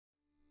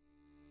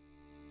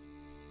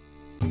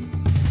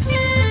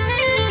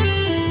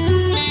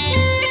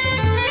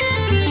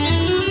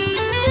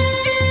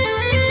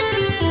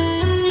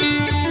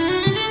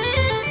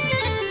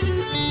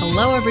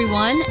Hello,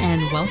 everyone,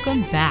 and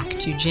welcome back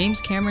to James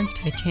Cameron's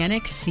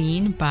Titanic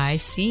Scene by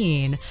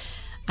Scene.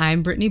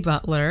 I'm Brittany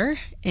Butler,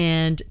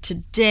 and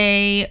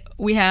today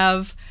we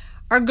have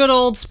our good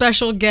old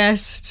special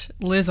guest,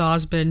 Liz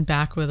Osmond,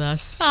 back with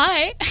us.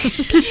 Hi.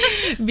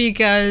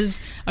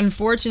 Because,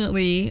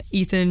 unfortunately,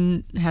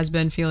 Ethan has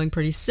been feeling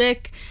pretty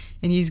sick,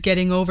 and he's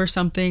getting over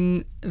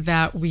something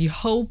that we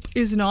hope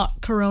is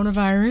not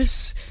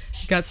coronavirus.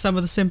 He got some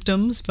of the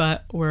symptoms,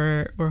 but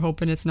we're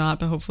hoping it's not,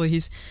 but hopefully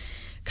he's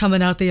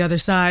coming out the other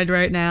side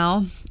right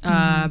now.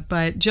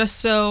 But just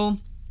so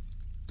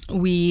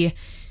we,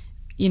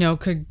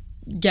 could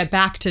get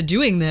back to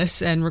doing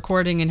this and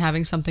recording and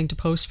having something to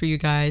post for you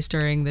guys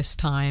during this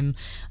time,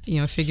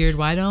 figured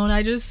why don't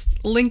I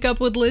just link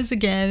up with Liz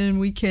again and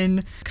we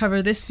can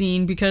cover this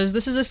scene, because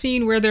this is a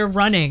scene where they're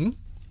running.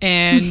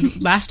 And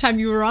last time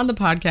you were on the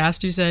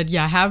podcast, you said,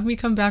 yeah, have me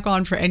come back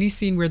on for any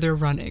scene where they're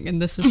running.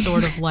 And this is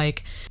sort of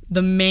like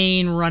the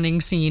main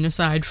running scene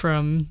aside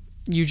from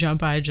You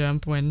Jump, I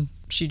Jump when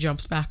she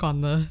jumps back on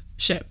the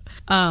ship.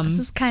 This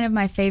is kind of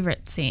my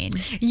favorite scene.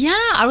 Yeah,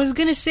 I was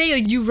going to say,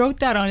 you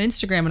wrote that on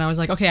Instagram and I was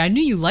like, okay, I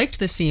knew you liked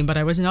the scene, but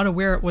I was not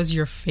aware it was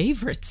your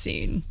favorite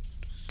scene.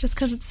 Just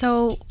because it's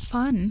so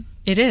fun.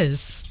 It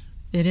is.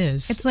 It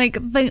is. It's like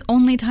the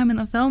only time in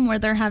the film where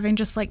they're having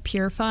just like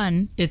pure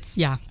fun.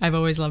 I've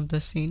always loved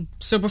this scene.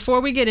 So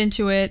before we get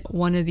into it,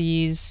 one of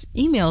these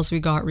emails we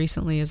got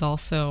recently is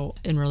also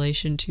in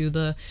relation to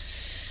the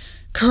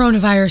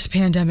coronavirus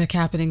pandemic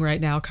happening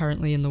right now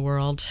currently in the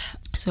world.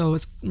 So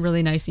it's a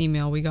really nice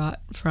email we got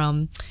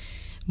from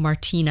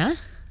Martina.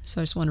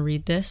 So I just want to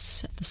read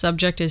this. The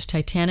subject is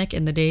Titanic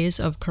in the days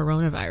of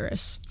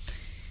coronavirus.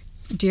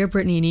 Dear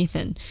Brittany and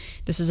Ethan,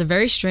 this is a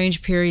very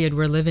strange period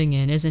we're living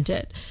in, isn't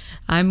it?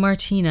 I'm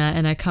Martina,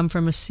 and I come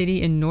from a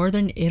city in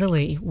northern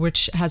Italy,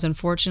 which has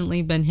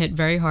unfortunately been hit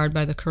very hard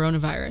by the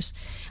coronavirus.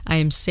 I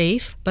am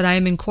safe, but I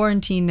am in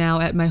quarantine now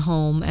at my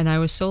home, and I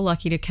was so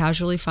lucky to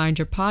casually find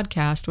your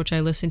podcast, which I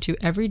listen to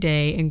every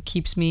day and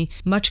keeps me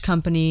much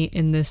company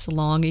in this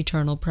long,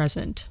 eternal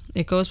present.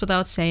 It goes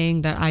without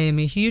saying that I am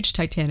a huge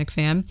Titanic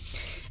fan,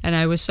 and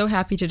I was so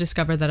happy to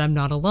discover that I'm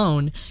not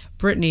alone.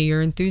 Brittany,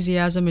 your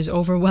enthusiasm is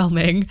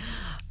overwhelming.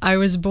 I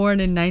was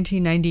born in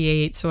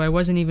 1998, so I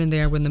wasn't even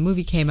there when the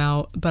movie came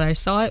out, but I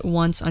saw it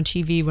once on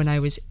TV when I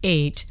was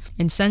 8,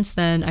 and since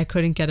then I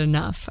couldn't get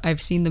enough.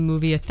 I've seen the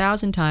movie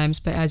 1,000 times,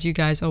 but as you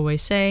guys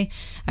always say,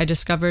 I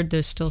discovered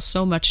there's still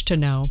so much to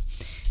know.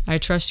 I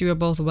trust you are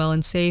both well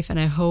and safe, and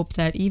I hope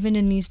that even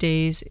in these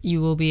days, you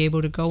will be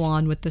able to go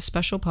on with this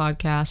special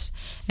podcast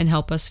and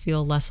help us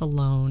feel less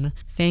alone.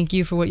 Thank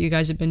you for what you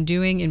guys have been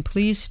doing, and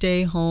please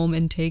stay home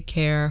and take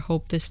care.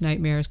 Hope this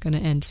nightmare is going to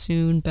end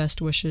soon.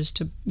 Best wishes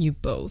to you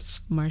both,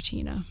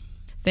 Martina.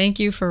 Thank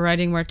you for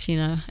writing,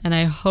 Martina, and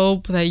I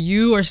hope that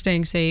you are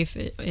staying safe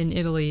in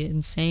Italy.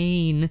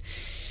 Insane.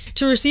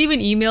 To receive an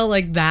email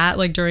like that,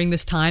 during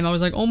this time, I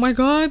was like, oh my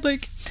God,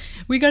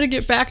 we got to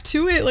get back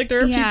to it.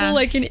 There are people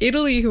in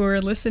Italy who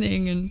are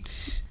listening.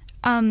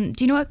 And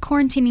do you know what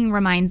quarantining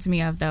reminds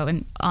me of, though?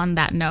 And on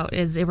that note,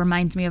 is it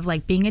reminds me of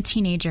being a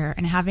teenager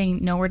and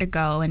having nowhere to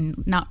go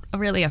and not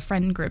really a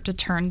friend group to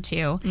turn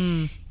to,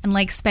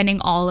 and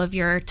spending all of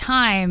your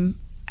time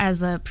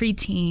as a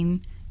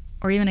preteen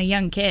or even a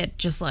young kid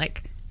just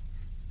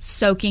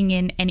soaking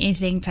in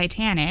anything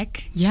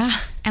Titanic. Yeah.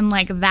 And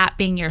that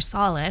being your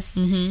solace.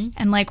 Mm-hmm.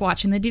 And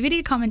watching the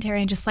DVD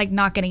commentary and just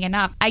not getting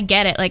enough. I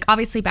get it.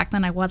 Obviously back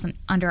then I wasn't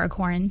under a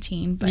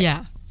quarantine, but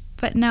yeah.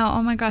 But no,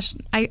 oh my gosh,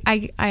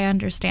 I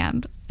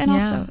understand. And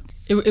also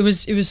it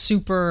was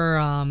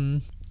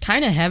super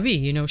kind of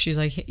heavy, she's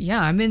like,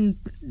 yeah, I'm in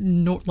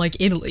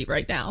Italy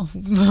right now,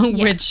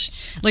 which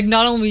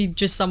not only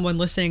just someone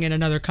listening in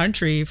another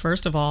country,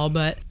 first of all,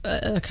 but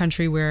a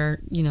country where,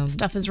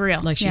 stuff is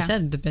real. Like she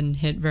said, they've been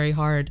hit very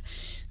hard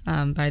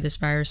by this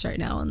virus right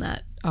now, and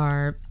that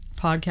our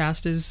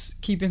podcast is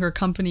keeping her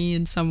company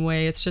in some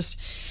way. It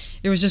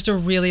was just a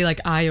really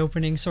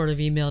eye-opening sort of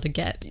email to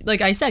get.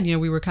 Like I said,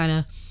 we were kind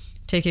of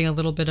taking a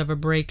little bit of a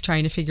break,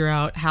 trying to figure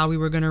out how we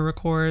were going to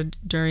record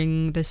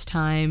during this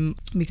time,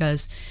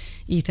 because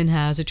Ethan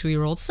has a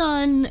 2-year-old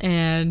son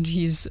and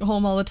he's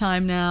home all the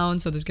time now,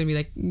 and so there's going to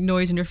be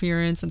noise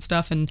interference and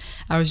stuff. And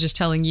I was just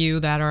telling you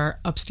that our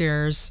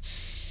upstairs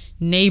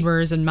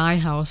neighbors in my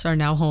house are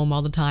now home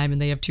all the time,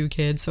 and they have 2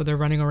 kids, so they're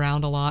running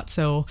around a lot.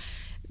 So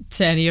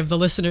to any of the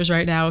listeners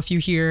right now, if you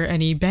hear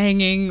any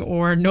banging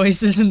or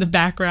noises in the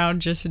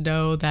background, just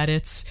know that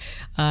it's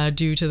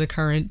due to the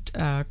current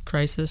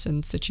crisis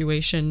and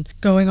situation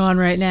going on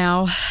right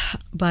now.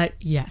 But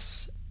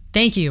yes,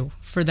 thank you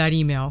for that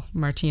email,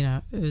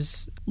 Martina. It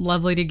was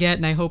lovely to get,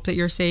 and I hope that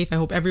you're safe. I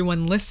hope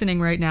everyone listening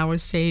right now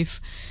is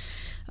safe,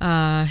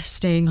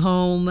 staying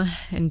home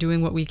and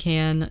doing what we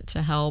can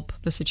to help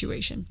the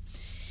situation.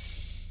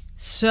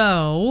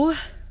 So,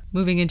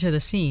 moving into the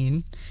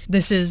scene,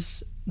 this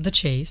is the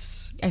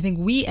chase. I think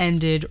we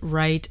ended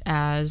right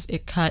as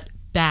it cut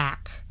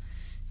back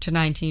to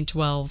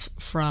 1912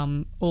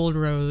 from Old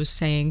Rose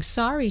saying,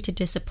 "Sorry to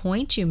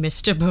disappoint you,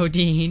 Mr.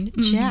 Bodine.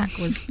 Jack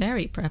was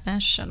very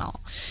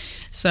professional."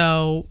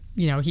 So,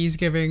 he's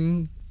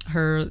giving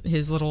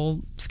his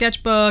little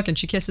sketchbook, and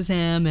she kisses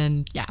him,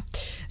 and yeah.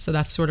 So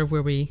that's sort of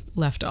where we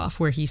left off,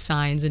 where he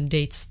signs and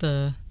dates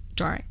the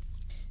drawing.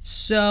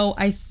 So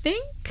I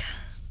think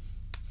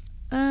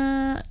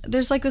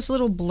there's like this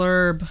little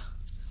blurb.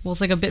 Well,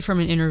 it's like a bit from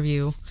an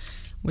interview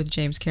with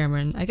James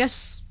Cameron. I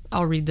guess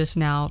I'll read this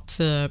now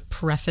to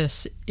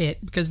preface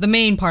it, because the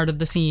main part of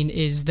the scene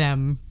is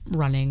them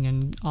running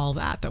and all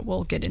that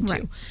we'll get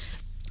into.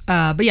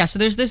 Right. But yeah, so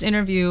there's this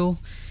interview,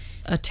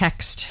 a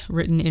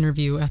text-written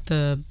interview at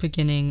the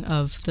beginning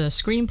of the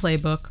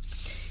screenplay book,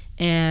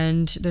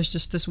 and there's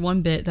just this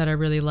one bit that I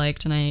really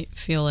liked, and I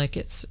feel like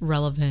it's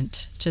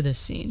relevant to this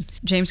scene.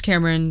 James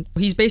Cameron,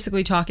 he's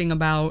basically talking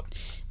about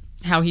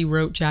how he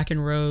wrote Jack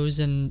and Rose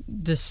and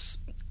this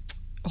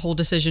whole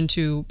decision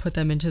to put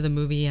them into the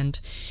movie and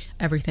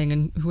everything,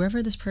 and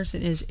whoever this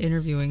person is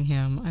interviewing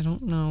him, I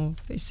don't know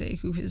if they say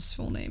who his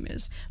full name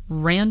is,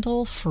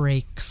 Randall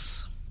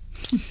Frakes.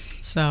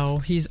 So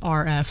he's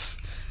RF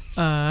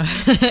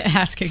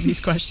asking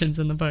these questions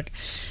in the book.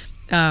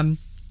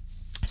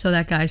 So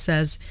that guy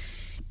says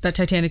that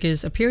Titanic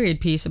is a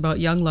period piece about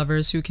young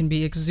lovers who can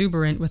be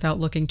exuberant without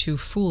looking too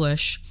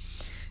foolish.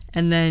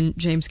 And then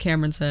James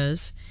Cameron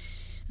says,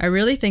 I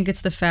really think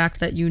it's the fact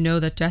that you know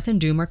that death and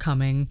doom are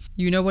coming.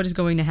 You know what is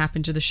going to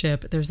happen to the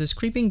ship. There's this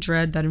creeping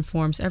dread that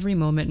informs every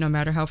moment, no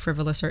matter how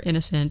frivolous or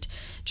innocent.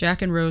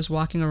 Jack and Rose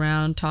walking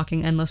around,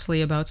 talking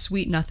endlessly about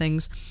sweet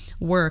nothings,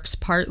 works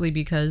partly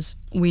because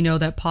we know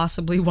that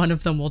possibly one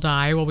of them will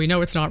die. Well, we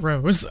know it's not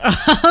Rose.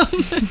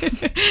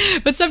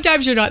 But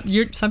sometimes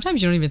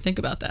sometimes you don't even think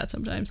about that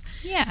sometimes.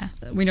 Yeah.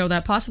 We know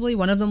that possibly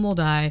one of them will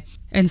die,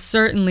 and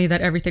certainly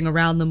that everything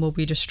around them will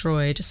be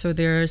destroyed. So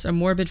there's a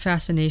morbid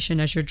fascination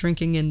as you're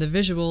drinking in the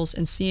visuals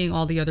and seeing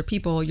all the other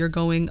people. You're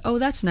going, oh,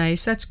 that's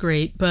nice, that's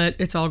great, but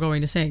it's all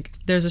going to sink.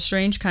 There's a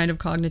strange kind of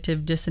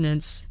cognitive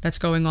dissonance that's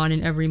going on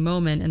in every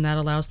moment, and that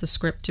allows the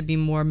script to be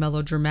more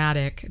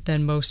melodramatic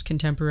than most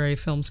contemporary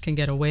films can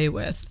get away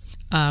with,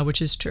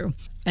 which is true.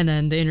 And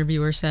then the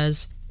interviewer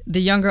says, the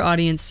younger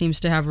audience seems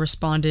to have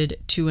responded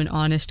to an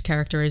honest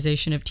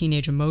characterization of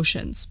teenage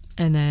emotions.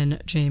 And then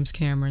James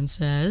Cameron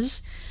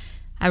says,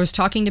 I was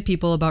talking to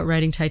people about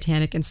writing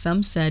Titanic, and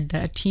some said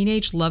that a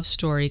teenage love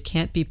story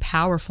can't be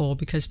powerful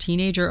because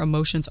teenager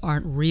emotions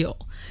aren't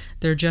real.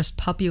 They're just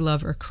puppy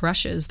love or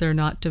crushes. They're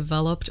not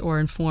developed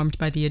or informed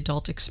by the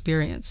adult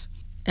experience.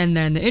 And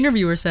then the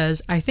interviewer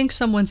says, I think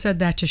someone said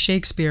that to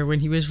Shakespeare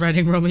when he was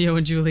writing Romeo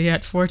and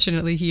Juliet.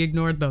 Fortunately, he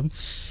ignored them.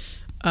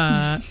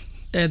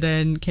 And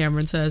then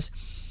Cameron says,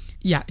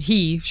 yeah,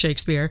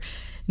 Shakespeare,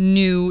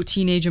 knew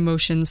teenage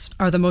emotions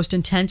are the most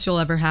intense you'll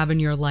ever have in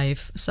your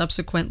life.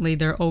 Subsequently,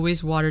 they're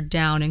always watered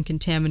down and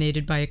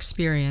contaminated by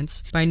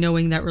experience, by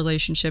knowing that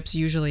relationships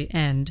usually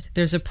end.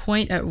 There's a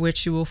point at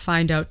which you will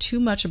find out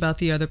too much about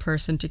the other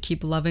person to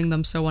keep loving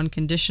them so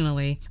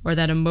unconditionally, or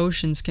that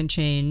emotions can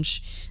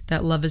change,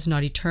 that love is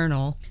not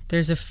eternal.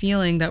 There's a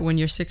feeling that when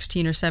you're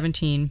 16 or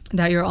 17,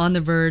 that you're on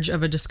the verge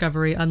of a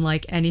discovery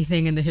unlike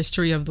anything in the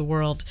history of the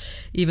world,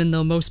 even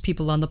though most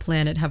people on the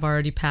planet have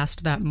already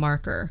passed that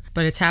marker.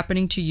 But it's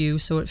happening to you,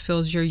 so it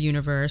fills your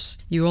universe.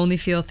 You only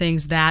feel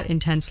things that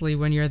intensely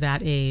when you're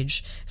that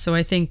age. So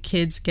I think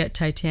kids get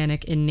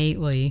Titanic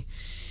innately.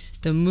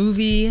 The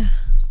movie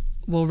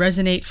will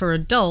resonate for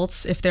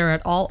adults if they're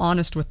at all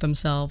honest with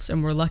themselves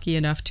and were lucky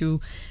enough to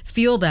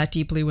feel that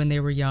deeply when they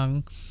were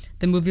young.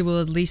 The movie will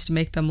at least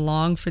make them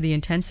long for the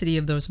intensity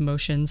of those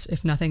emotions,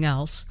 if nothing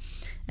else.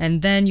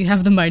 And then you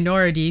have the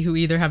minority who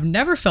either have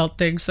never felt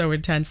things so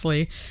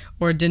intensely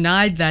or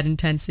denied that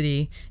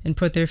intensity and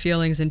put their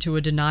feelings into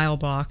a denial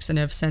box and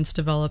have since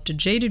developed a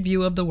jaded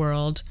view of the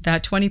world.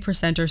 That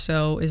 20% or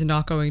so is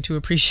not going to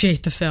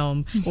appreciate the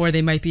film, or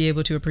they might be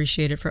able to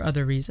appreciate it for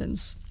other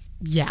reasons.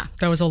 Yeah,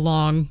 that was a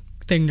long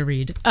thing to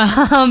read.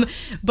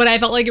 But I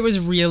felt like it was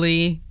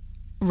really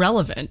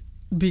relevant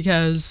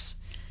because,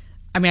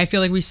 I mean, I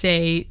feel like we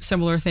say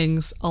similar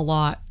things a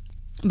lot,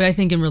 but I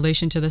think in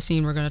relation to the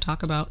scene we're going to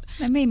talk about.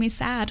 That made me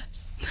sad.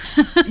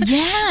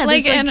 Yeah.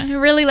 like in a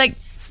really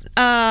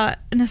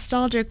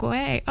nostalgic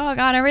way. Oh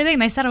God, everything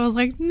they said, I was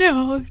like,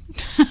 no.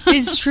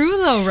 It's true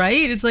though,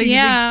 right? It's like,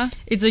 yeah.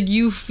 It's like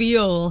you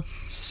feel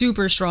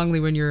super strongly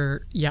when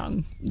you're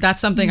young.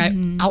 That's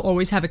something I'll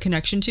always have a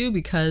connection to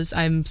because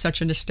I'm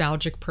such a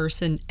nostalgic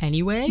person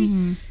anyway.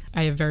 Mm-hmm.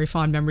 I have very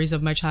fond memories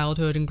of my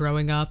childhood and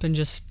growing up and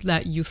just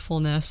that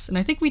youthfulness. And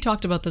I think we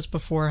talked about this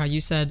before, how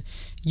you said,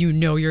 you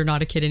know, you're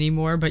not a kid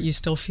anymore, but you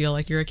still feel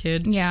like you're a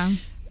kid. Yeah.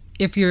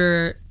 If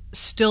you're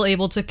still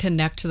able to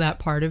connect to that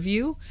part of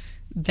you,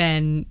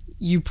 then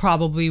you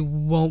probably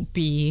won't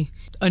be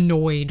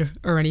annoyed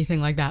or anything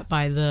like that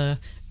by the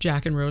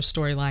Jack and Rose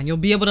storyline. You'll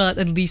be able to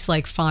at least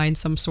like find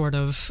some sort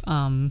of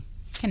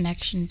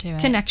connection to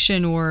it.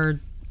 Connection or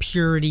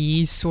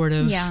purity sort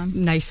of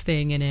nice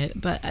thing in it.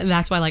 But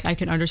that's why like I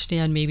can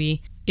understand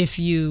maybe if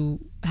you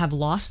have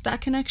lost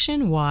that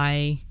connection,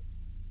 why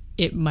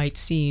it might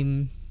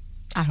seem,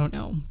 I don't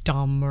know,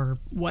 dumb or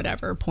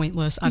whatever,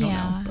 pointless. I don't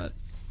know. But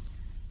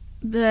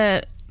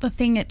the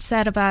thing it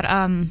said about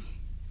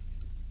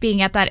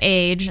being at that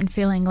age and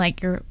feeling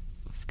like you're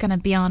gonna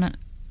be on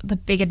the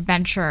big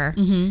adventure.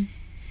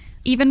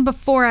 Even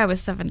before I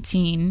was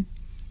 17,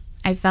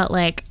 I felt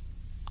like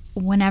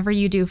whenever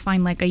you do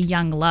find like a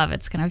young love,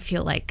 it's going to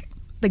feel like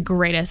the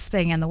greatest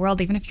thing in the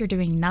world, even if you're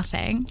doing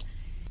nothing.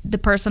 The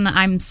person that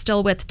I'm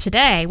still with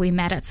today, we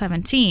met at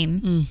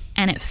 17,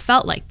 and it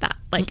felt like that.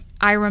 Like,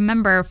 I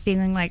remember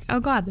feeling like,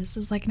 oh God, this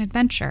is like an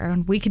adventure,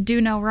 and we could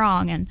do no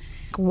wrong. And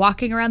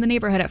walking around the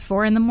neighborhood at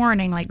 4 a.m,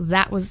 like,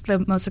 that was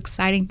the most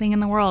exciting thing in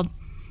the world.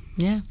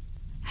 Yeah.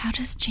 How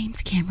does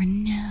James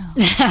Cameron know?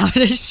 How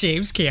does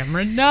James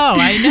Cameron know?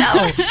 I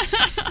know.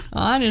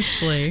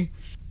 Honestly.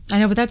 I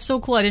know, but that's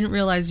so cool. I didn't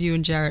realize you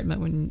and Jarrett met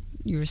when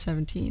you were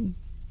 17.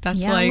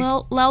 That's like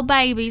little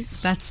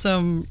babies. That's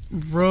some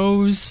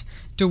Rose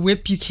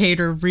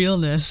DeWipucator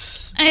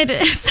realness. It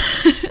is.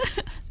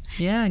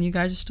 Yeah, and you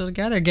guys are still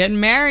together, getting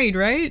married,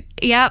 right?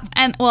 Yep,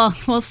 and well,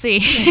 we'll see.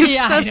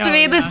 It's supposed to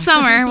be this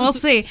summer. We'll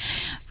see.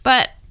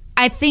 But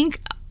I think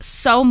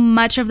so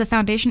much of the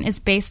foundation is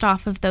based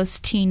off of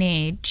those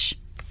teenage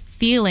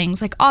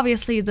feelings. Like,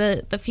 obviously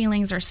the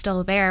feelings are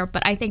still there,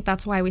 but I think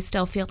that's why we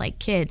still feel like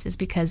kids, is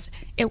because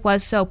it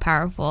was so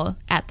powerful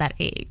at that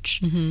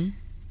age.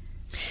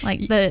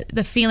 Like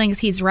the feelings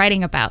he's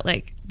writing about,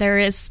 like, there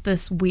is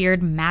this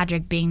weird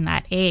magic being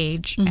that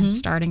age and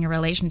starting a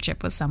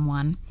relationship with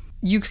someone.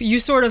 You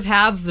sort of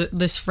have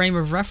this frame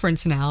of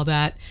reference now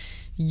that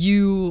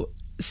you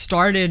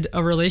started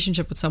a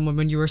relationship with someone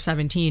when you were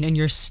 17 and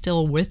you're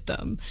still with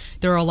them.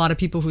 There are a lot of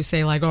people who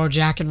say like, oh,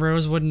 Jack and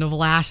Rose wouldn't have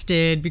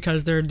lasted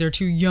because they're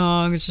too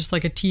young. It's just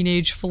like a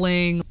teenage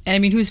fling. And I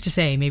mean, who's to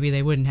say? Maybe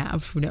they wouldn't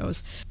have. Who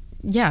knows?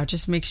 Yeah, it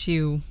just makes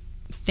you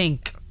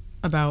think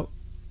about,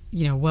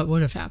 what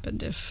would have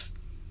happened if,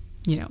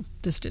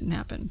 this didn't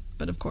happen.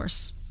 But of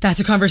course, that's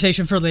a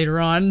conversation for later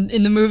on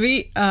in the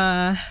movie.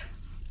 I'd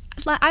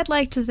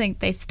like to think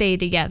they stay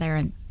together,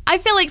 and I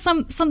feel like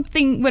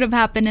something would have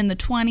happened in the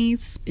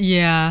 20s.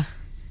 Yeah.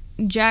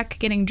 Jack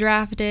getting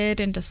drafted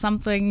into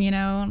something,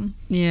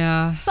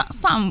 Yeah.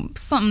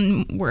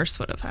 Something worse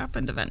would have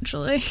happened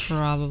eventually.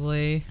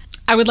 Probably.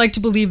 I would like to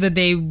believe that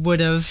they would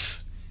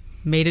have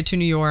made it to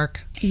New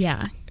York.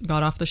 Yeah.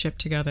 Got off the ship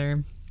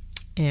together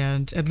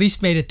and at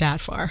least made it that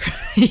far,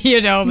 but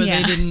they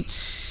didn't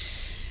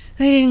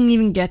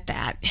even get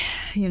that,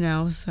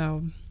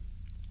 so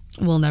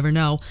we'll never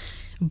know.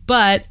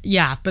 But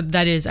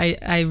that is,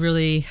 I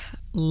really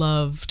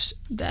loved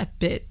that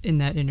bit in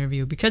that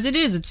interview because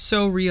it's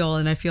so real,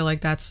 and I feel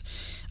like that's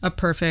a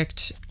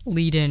perfect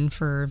lead-in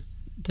for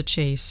the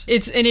chase.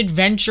 It's an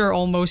adventure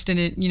almost in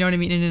it, you know what I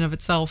mean, in and of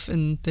itself.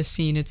 In this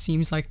scene, it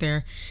seems like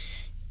they're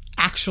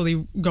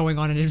actually going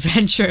on an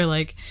adventure,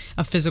 like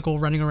a physical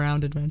running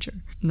around adventure,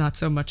 not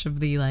so much of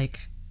the like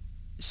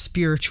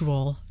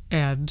spiritual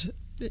and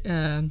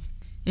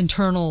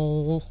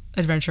internal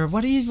adventure.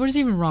 What is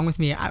even wrong with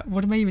me?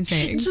 What am I even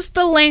saying? Just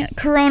the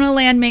Corona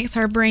land makes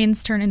our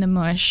brains turn into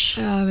mush.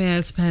 Oh man,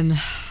 it's been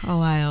a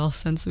while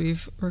since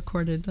we've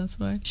recorded, that's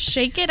why.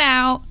 Shake it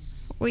out.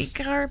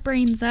 Wake our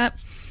brains up.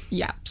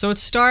 Yeah, so it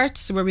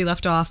starts where we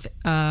left off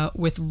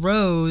with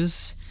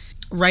Rose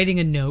writing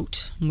a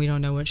note. We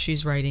don't know what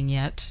she's writing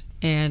yet.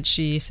 And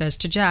she says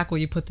to Jack, will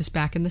you put this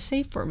back in the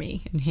safe for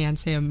me? And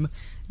hands him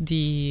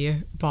the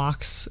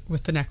box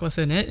with the necklace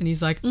in it. And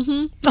he's like,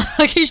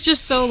 like, he's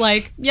just so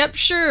like, yep,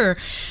 sure.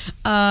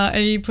 And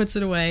he puts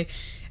it away.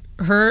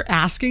 Her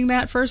asking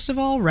that, first of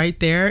all, right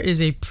there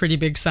is a pretty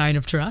big sign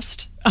of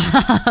trust.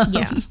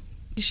 Yeah.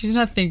 She's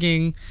not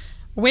thinking,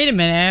 wait a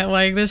minute,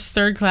 like this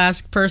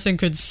third-class person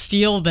could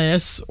steal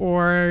this,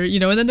 or,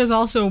 and then there's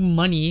also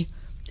money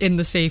in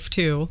the safe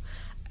too.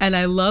 And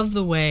I love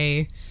the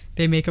way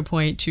they make a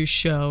point to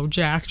show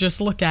Jack, just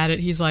look at it.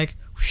 He's like,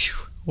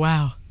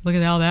 wow, look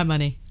at all that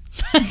money.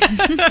 You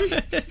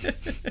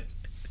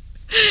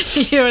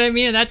know what I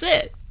mean? And that's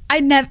it.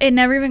 It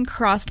never even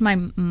crossed my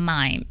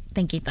mind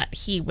thinking that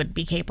he would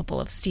be capable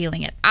of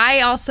stealing it.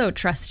 I also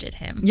trusted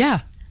him.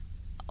 Yeah.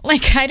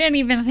 Like, I didn't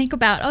even think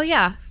about,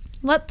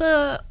 let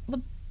the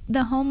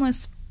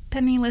homeless,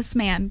 penniless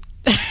man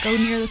go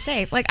near the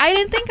safe. Like, I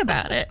didn't think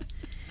about it.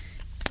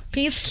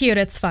 He's cute.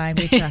 It's fine.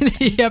 We trust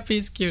him. Yep,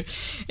 he's cute.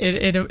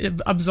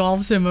 It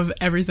absolves him of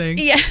everything.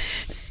 Yeah.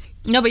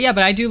 No, but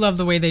I do love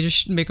the way they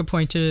just make a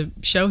point to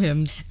show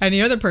him.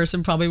 Any other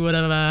person probably would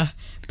have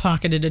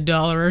pocketed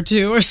 $1 or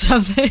 $2 or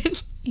something.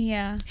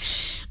 Yeah.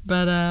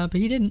 But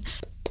he didn't.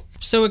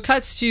 So it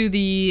cuts to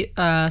the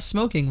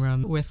smoking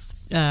room with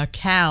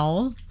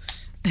Cal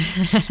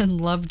and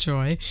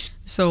Lovejoy.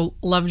 So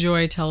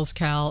Lovejoy tells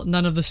Cal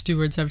none of the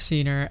stewards have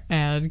seen her,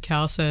 and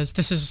Cal says,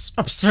 this is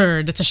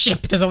absurd. It's a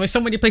ship. There's only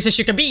so many places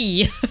she could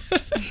be.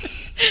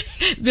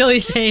 Billy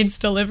Zane's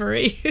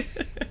delivery.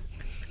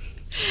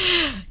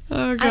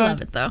 Oh, God. I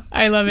love it, though.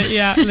 I love it,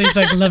 yeah. And he's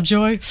like,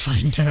 Lovejoy,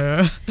 find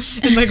her.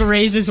 And like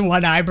raises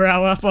one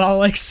eyebrow up all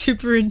like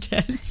super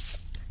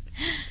intense.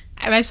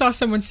 And I saw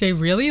someone say,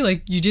 really?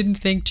 Like, you didn't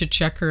think to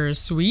check her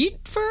suite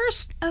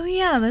first? Oh,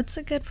 yeah, that's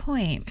a good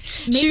point.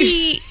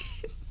 Maybe...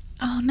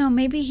 Oh, no,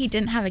 maybe he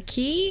didn't have a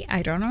key?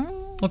 I don't know.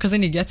 Well, because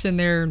then he gets in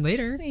there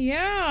later.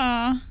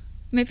 Yeah.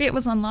 Maybe it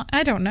was unlocked.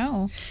 I don't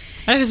know.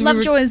 Because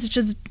Lovejoy is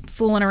just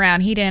fooling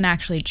around. He didn't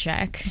actually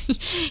check.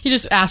 He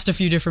just asked a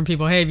few different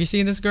people, hey, have you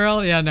seen this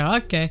girl? Yeah, no,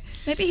 okay.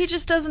 Maybe he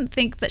just doesn't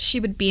think that she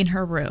would be in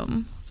her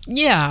room.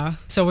 Yeah.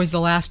 It's always the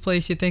last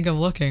place you think of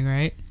looking,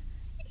 right?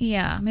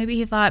 Yeah. Maybe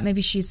he thought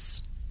maybe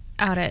she's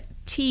out at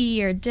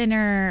tea or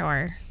dinner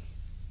or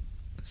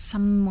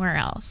somewhere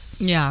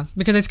else. Yeah,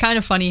 because it's kind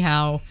of funny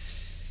how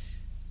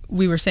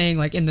we were saying,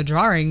 like, in the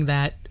drawing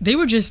that they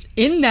were just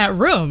in that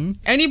room.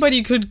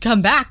 Anybody could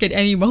come back at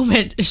any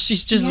moment.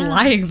 She's just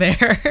lying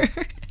there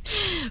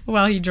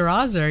while he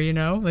draws her, you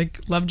know? Like,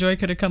 Lovejoy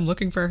could have come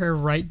looking for her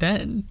right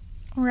then.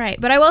 Right.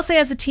 But I will say,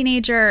 as a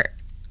teenager,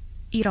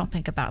 you don't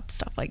think about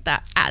stuff like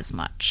that as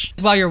much.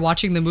 While you're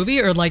watching the movie,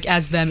 or, like,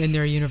 as them in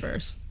their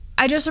universe?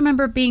 I just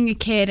remember being a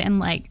kid and,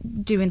 like,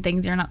 doing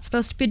things you're not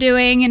supposed to be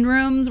doing in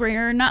rooms where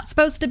you're not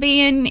supposed to be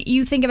in.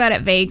 You think about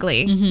it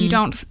vaguely.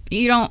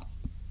 Mm-hmm.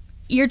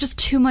 You're just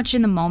too much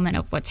in the moment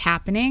of what's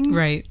happening.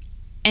 Right.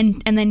 And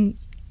then,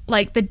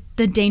 like,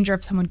 the danger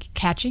of someone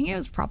catching you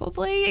is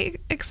probably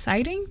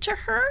exciting to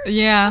her.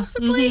 Yeah.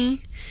 Possibly.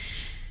 Mm-hmm.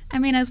 I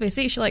mean, as we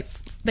see,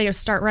 they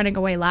just start running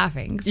away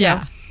laughing. So,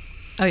 yeah.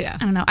 Oh, yeah.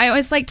 I don't know. I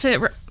always like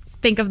to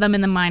think of them in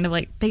the mind of,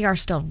 like, they are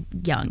still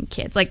young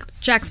kids. Like,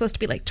 Jack's supposed to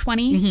be, like,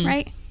 20, mm-hmm.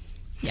 right?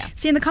 Yeah.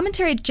 See, in the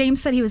commentary,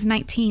 James said he was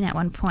 19 at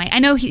one point. I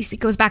know he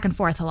goes back and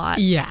forth a lot.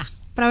 Yeah.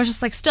 But I was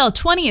just like, still,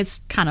 20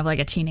 is kind of like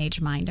a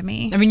teenage mind to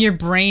me. I mean, your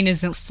brain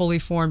isn't fully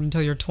formed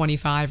until you're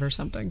 25 or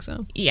something,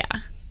 so. Yeah.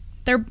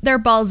 They're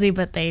ballsy,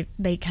 but they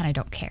kind of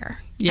don't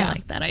care. Yeah. I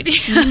like that idea.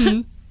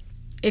 Mm-hmm.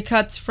 It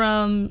cuts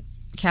from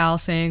Cal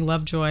saying,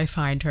 Lovejoy,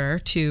 find her,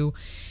 to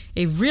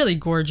a really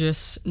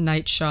gorgeous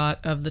night shot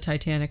of the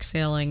Titanic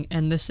sailing.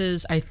 And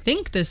I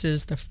think this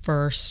is the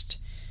first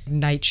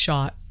night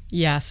shot.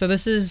 Yeah, so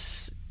this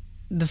is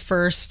the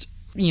first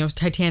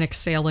Titanic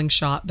sailing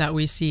shot that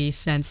we see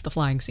since the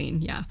flying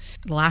scene. Yeah.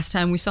 The last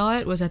time we saw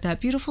it was at that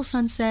beautiful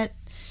sunset.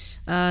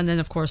 And then,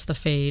 of course, the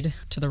fade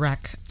to the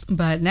wreck.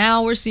 But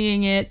now we're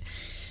seeing it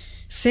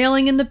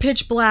sailing in the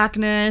pitch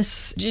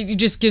blackness. It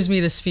just gives me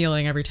this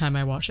feeling every time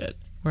I watch it,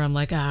 where I'm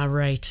like,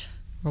 right,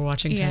 we're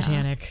watching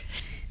Titanic.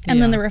 And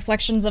then the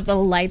reflections of the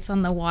lights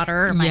on the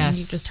water remind you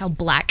just how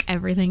black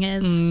everything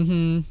is.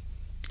 Mm-hmm.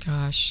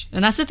 Gosh.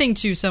 And that's the thing,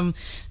 too. Some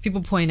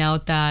people point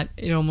out that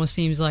it almost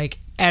seems like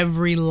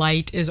every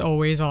light is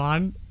always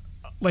on.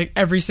 Like,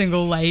 every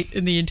single light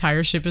in the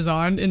entire ship is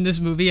on in this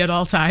movie at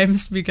all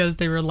times, because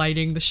they were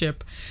lighting the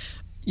ship,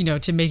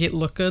 to make it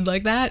look good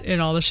like that in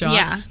all the shots.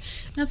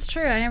 Yeah, that's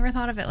true. I never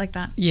thought of it like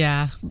that.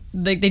 Yeah.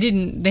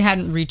 They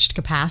hadn't reached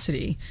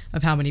capacity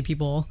of how many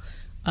people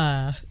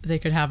they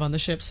could have on the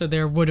ship, so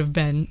there would have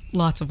been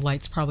lots of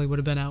lights probably would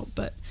have been out,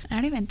 but I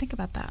don't even think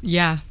about that.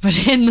 Yeah,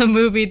 but in the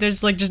movie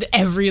there's like just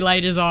every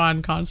light is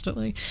on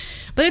constantly.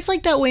 But it's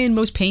like that way in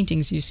most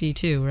paintings you see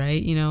too,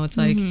 right? It's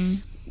like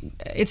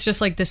it's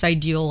just like this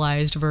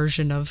idealized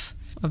version of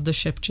the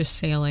ship just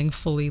sailing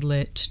fully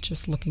lit,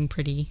 just looking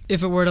pretty.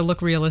 If it were to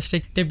look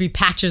realistic, there'd be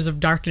patches of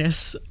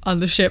darkness on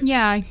the ship.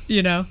 Yeah.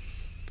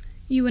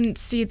 You wouldn't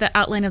see the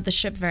outline of the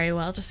ship very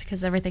well just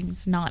because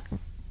everything's not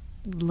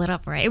lit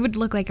up right. It would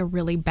look like a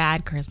really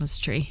bad Christmas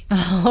tree.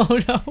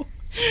 Oh no.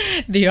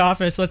 The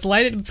Office. Let's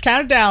light it. Let's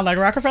count it down like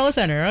Rockefeller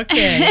Center.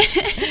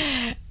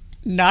 Okay.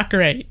 Not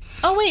great.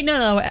 Oh wait,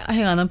 no.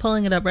 Hang on. I'm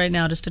pulling it up right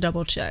now just to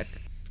double check.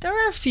 There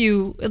are a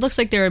few. It looks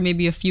like there are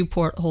maybe a few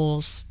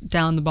portholes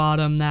down the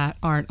bottom that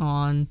aren't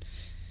on,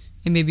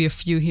 and maybe a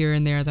few here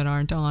and there that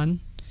aren't on.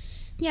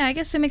 Yeah, I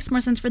guess it makes more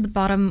sense for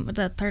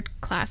the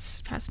third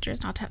class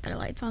passengers not to have their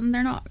lights on.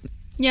 They're not.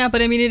 Yeah,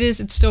 but I mean,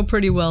 it's still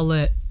pretty well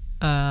lit.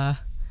 Oh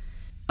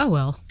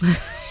well.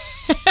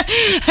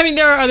 I mean,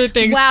 there are other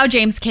things. Wow,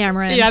 James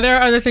Cameron. Yeah, there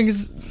are other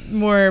things,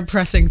 more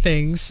pressing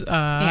things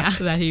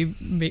that he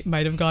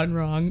might have gotten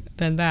wrong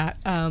than that.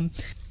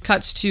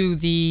 Cuts to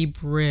the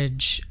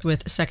bridge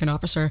with Second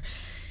Officer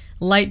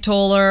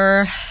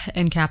Lightoller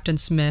and Captain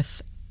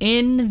Smith.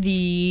 In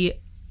the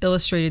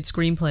illustrated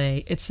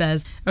screenplay, it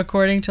says,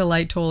 according to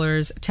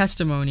Lightoller's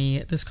testimony,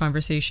 this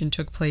conversation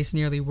took place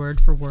nearly word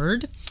for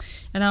word.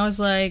 And I was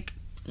like,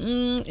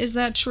 is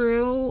that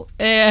true?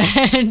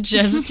 And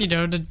just,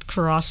 to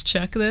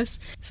cross-check this.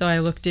 So I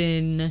looked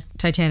in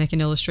Titanic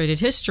and Illustrated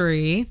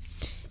History,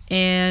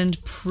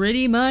 and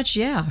pretty much,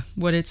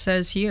 what it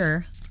says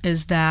here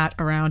is that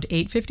around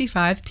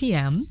 8:55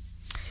 p.m.,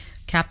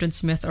 Captain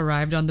Smith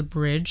arrived on the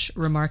bridge,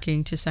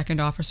 remarking to Second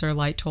Officer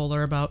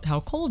Lightoller about how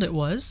cold it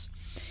was.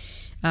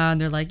 And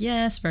they're like,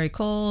 yes, very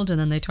cold. And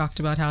then they talked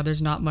about how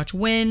there's not much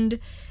wind.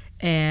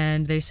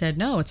 And they said,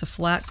 no, it's a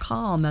flat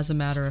calm, as a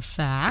matter of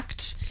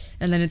fact.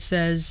 And then it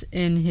says,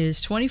 in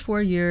his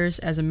 24 years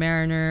as a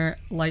mariner,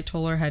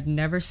 Lightoller had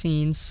never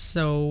seen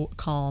so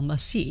calm a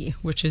sea,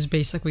 which is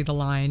basically the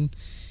line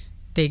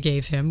they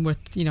gave him with,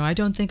 I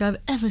don't think I've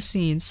ever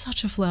seen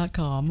such a flat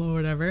calm, or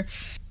whatever.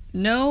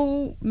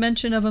 No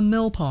mention of a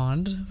mill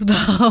pond,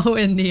 though,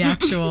 in the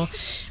actual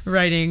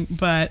writing,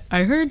 but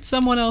I heard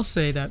someone else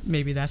say that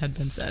maybe that had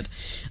been said.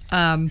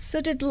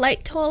 So did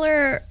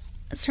Lightoller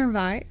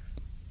survive?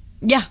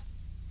 Yeah.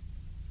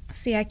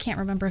 See, I can't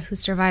remember who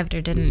survived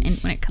or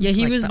didn't when it comes Yeah, to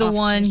he like, was the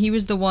one. officers. He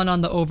was the one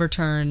on the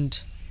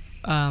overturned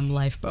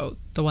lifeboat,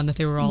 the one that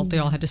they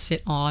all had to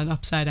sit on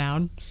upside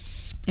down.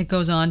 It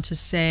goes on to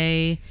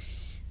say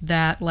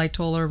that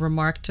Lightoller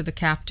remarked to the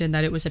captain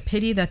that it was a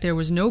pity that there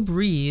was no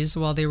breeze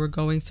while they were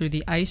going through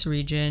the ice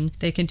region.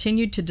 They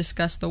continued to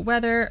discuss the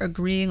weather,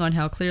 agreeing on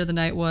how clear the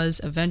night was.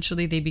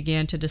 Eventually, they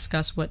began to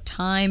discuss what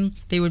time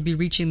they would be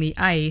reaching the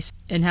ice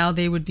and how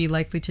they would be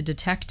likely to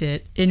detect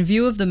it. In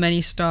view of the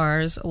many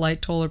stars,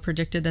 Lightoller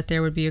predicted that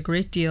there would be a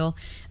great deal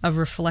of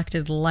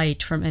reflected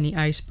light from any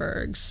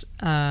icebergs.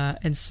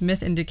 And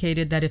Smith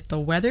indicated that if the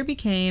weather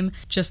became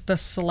just the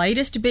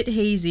slightest bit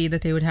hazy,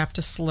 that they would have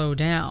to slow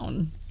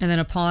down. And then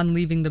upon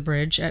leaving the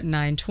bridge at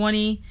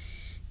 9:20,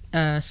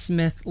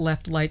 Smith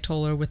left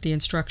Lightoller with the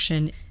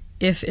instruction,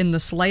 if in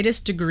the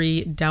slightest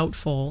degree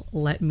doubtful,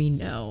 let me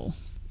know.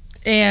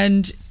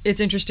 And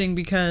it's interesting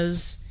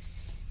because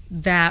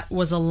that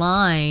was a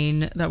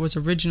line that was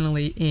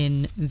originally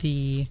in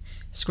the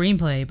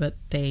screenplay, but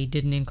they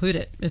didn't include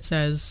it. It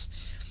says,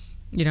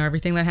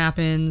 everything that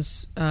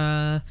happens,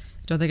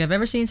 don't think I've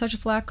ever seen such a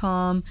flat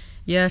calm.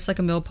 Yeah, it's like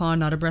a mill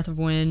pond, not a breath of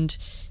wind.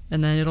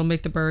 And then it'll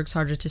make the bergs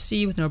harder to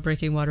see with no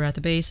breaking water at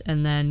the base.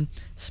 And then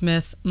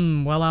Smith,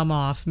 well, I'm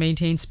off.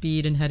 Maintain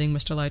speed and heading,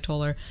 Mr.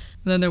 Lightoller. And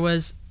then there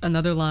was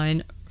another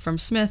line from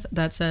Smith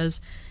that says,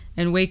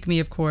 and wake me,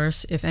 of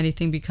course, if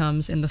anything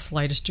becomes in the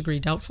slightest degree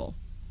doubtful.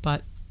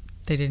 But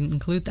they didn't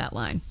include that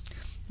line,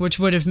 which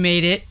would have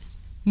made it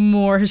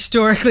more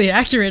historically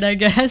accurate, I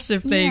guess,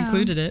 if they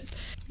included it.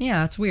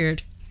 Yeah, it's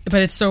weird.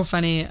 But it's so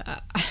funny.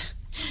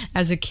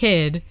 As a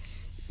kid,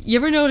 you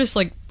ever notice,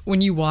 like, when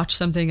you watch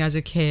something as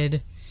a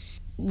kid,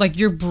 like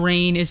your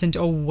brain isn't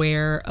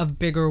aware of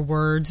bigger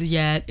words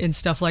yet and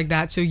stuff like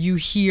that, so you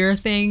hear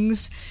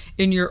things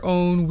in your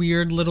own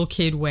weird little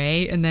kid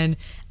way, and then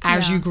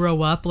as you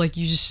grow up, like,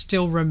 you just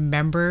still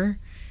remember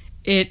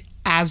it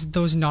as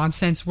those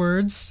nonsense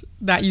words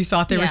that you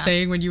thought they were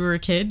saying when you were a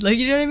kid. Like,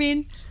 you know what I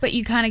mean? But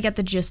you kind of get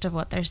the gist of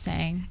what they're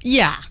saying.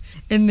 Yeah.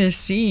 In this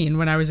scene,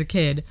 when I was a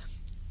kid,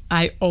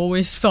 I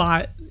always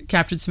thought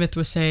Captain Smith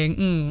was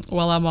saying,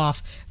 well, I'm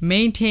off.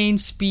 Maintain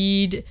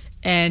speed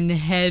and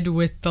head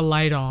with the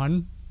light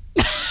on.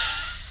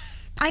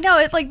 I know,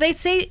 it's like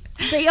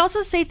they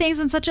also say things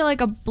in such a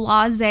like a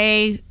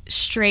blasé,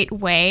 straight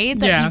way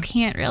that you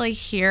can't really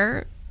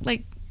hear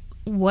like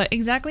what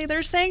exactly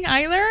they're saying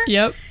either.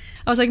 Yep.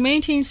 I was like,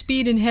 maintain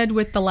speed and head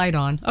with the light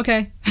on.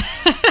 Okay.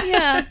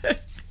 Yeah.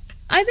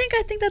 I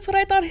think that's what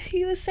I thought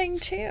he was saying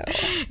too.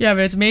 Yeah,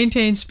 but it's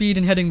maintain speed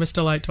and heading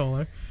Mr.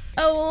 Lightoller.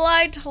 Oh,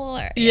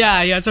 Lightoller.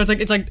 Yeah. So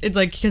it's like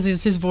because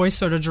his voice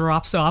sort of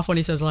drops off when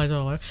he says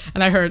Lightoller,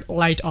 and I heard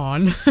light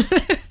on.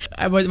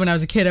 When I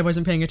was a kid, I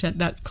wasn't paying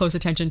that close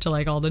attention to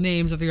like all the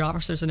names of the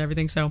officers and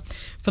everything. So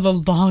for the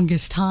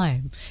longest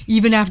time,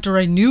 even after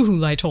I knew who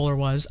Lightoller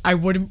was, I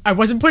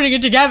wasn't putting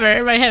it together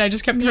in my head. I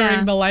just kept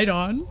hearing the light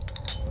on.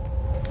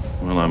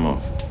 Well, I'm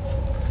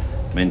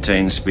off.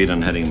 Maintain speed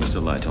on heading,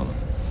 Mr. Lightoller.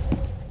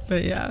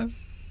 But yeah.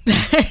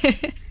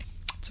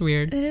 It's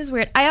weird. It is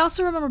weird. I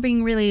also remember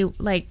being really,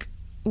 like,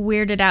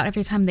 weirded out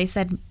every time they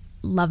said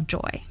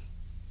Lovejoy.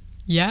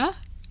 Yeah?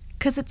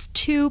 Because it's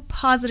two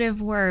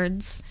positive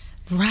words.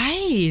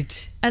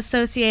 Right.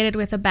 Associated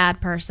with a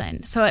bad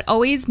person. So it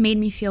always made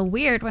me feel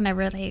weird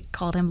whenever they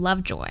called him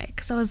Lovejoy.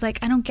 Because I was like,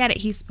 I don't get it.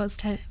 He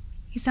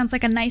sounds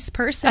like a nice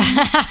person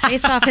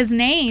based off his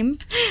name.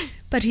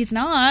 But he's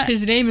not.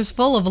 His name is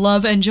full of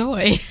love and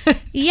joy.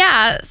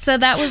 Yeah, so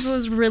that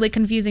was really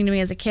confusing to me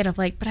as a kid of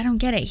like, but I don't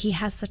get it. He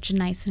has such a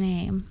nice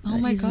name. Oh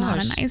my he's gosh.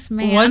 Not a nice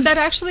man. Was that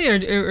actually, or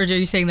are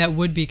you saying that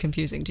would be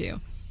confusing to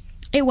you?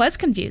 It was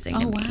confusing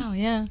to me. Oh, wow,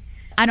 yeah.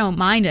 I don't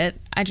mind it.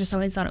 I just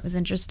always thought it was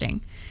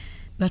interesting.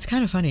 That's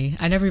kind of funny.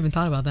 I never even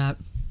thought about that.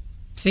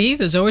 See,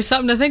 there's always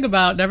something to think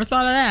about. Never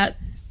thought of that.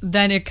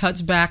 Then it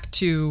cuts back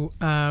to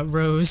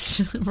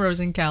Rose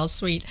and Cal's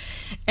suite.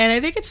 And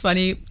I think it's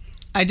funny.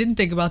 I didn't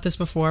think about this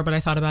before, but I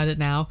thought about it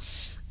now.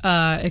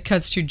 It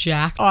cuts to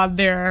Jack on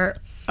their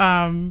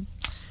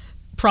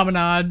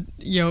promenade,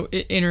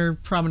 inner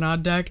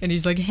promenade deck, and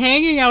he's like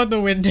hanging out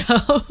the window,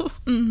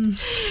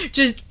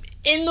 just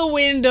in the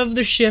wind of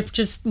the ship,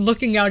 just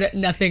looking out at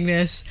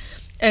nothingness.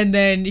 And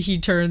then he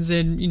turns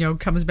and,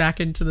 comes back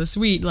into the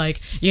suite,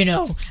 like,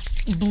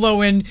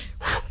 blowing,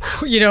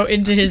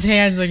 into his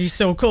hands like he's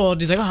so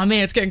cold. He's like, oh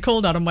man, it's getting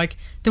cold out. I'm like,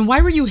 then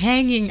why were you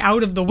hanging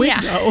out of the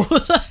window? Yeah.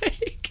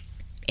 Like,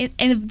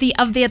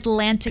 of the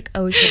Atlantic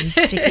Ocean,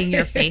 sticking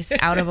your face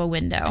out of a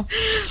window.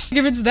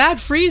 If it's that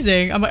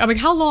freezing, I'm like,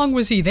 how long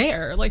was he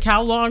there? Like,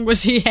 how long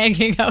was he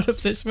hanging out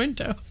of this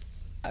window?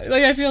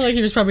 Like, I feel like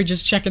he was probably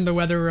just checking the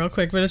weather real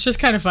quick, but it's just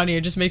kind of funny.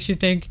 It just makes you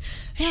think,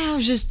 I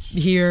was just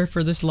here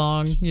for this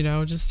long,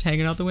 just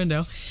hanging out the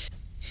window.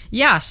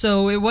 Yeah,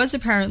 so it was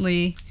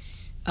apparently,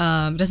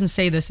 it doesn't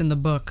say this in the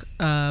book,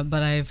 but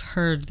I've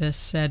heard this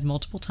said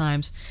multiple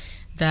times,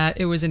 that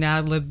it was an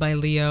ad lib by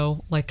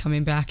Leo, like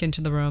coming back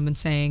into the room and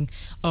saying,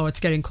 "Oh, it's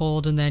getting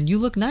cold," and then "You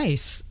look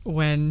nice"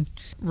 when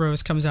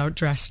Rose comes out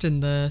dressed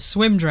in the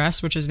swim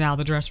dress, which is now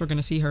the dress we're going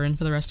to see her in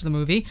for the rest of the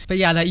movie. But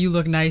yeah, that "You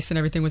look nice" and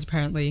everything was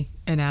apparently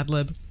an ad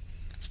lib.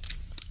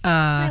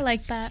 I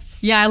like that.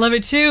 Yeah, I love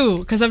it too,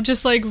 because I'm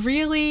just like,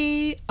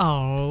 really?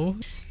 Oh,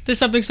 there's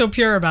something so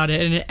pure about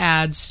it, and it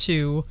adds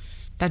to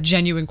that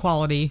genuine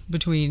quality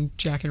between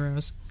Jack and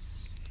Rose.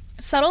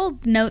 Subtle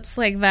notes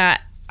like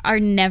that are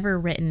never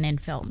written in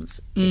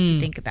films, if you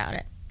think about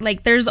it.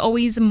 Like, there's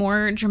always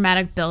more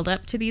dramatic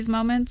build-up to these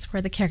moments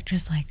where the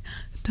character's like,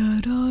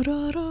 da, da,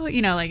 da, da.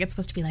 You know, like, it's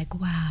supposed to be like,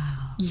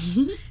 wow.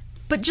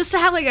 But just to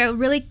have, like, a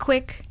really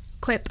quick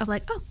clip of,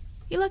 like, oh,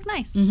 you look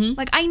nice.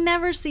 Like, I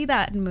never see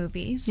that in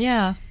movies.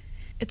 Yeah.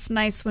 It's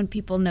nice when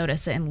people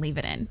notice it and leave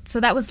it in. So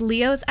that was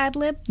Leo's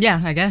ad-lib?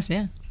 Yeah, I guess,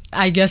 yeah.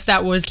 I guess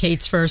that was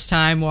Kate's first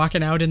time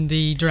walking out in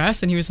the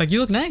dress, and he was like,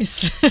 "You look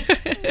nice."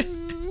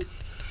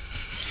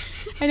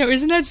 I know,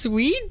 isn't that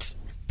sweet?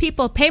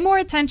 People, pay more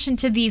attention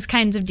to these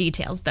kinds of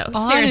details, though.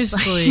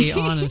 Seriously.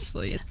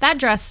 Honestly. That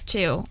dress,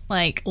 too.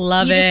 Like,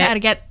 Love you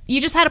it.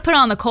 You just had to put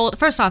on the cold...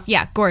 First off,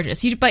 yeah,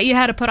 gorgeous. But you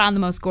had to put on the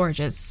most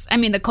gorgeous... I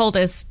mean, the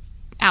coldest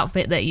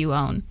outfit that you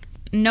own.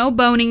 No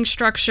boning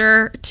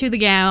structure to the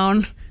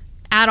gown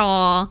at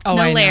all. Oh,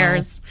 no I know.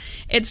 layers.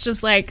 It's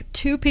just like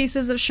 2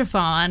 pieces of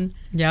chiffon.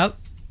 Yep.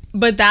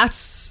 But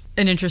that's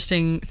an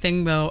interesting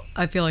thing, though.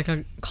 I feel like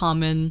a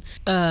common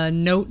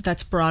note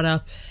that's brought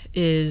up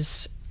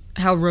is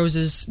how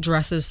Rose's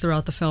dresses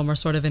throughout the film are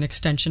sort of an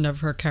extension of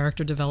her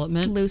character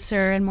development.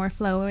 Looser and more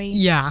flowy.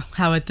 Yeah,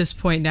 how at this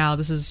point now,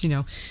 this is,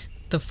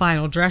 the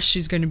final dress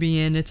she's going to be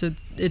in.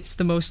 It's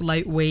the most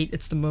lightweight.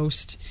 It's the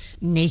most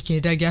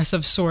naked, I guess,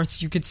 of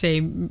sorts. You could say,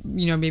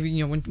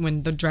 maybe,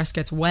 when the dress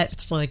gets wet,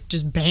 it's like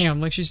just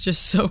bam, like she's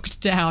just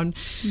soaked down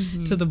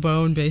to the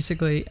bone,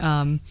 basically.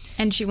 And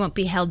she won't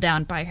be held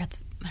down by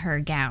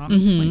her gown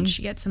when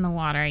she gets in the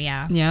water.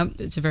 Yeah. Yeah,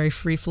 it's a very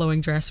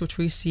free-flowing dress, which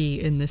we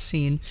see in this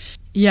scene.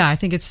 Yeah, I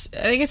think it's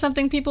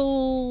something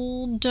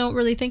people don't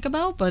really think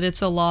about, but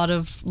it's a lot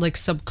of like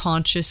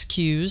subconscious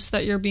cues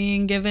that you're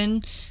being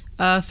given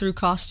through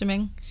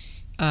costuming,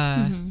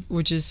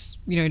 which is,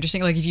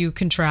 interesting. Like if you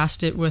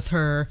contrast it with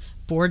her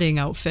boarding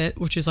outfit,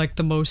 which is like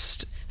the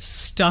most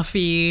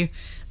stuffy,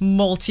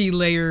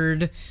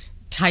 multi-layered,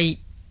 tight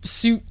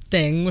suit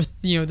thing with,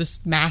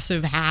 this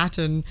massive hat.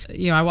 And,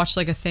 I watched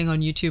like a thing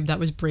on YouTube that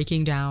was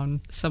breaking down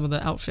some of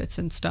the outfits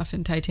and stuff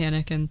in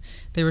Titanic, and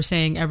they were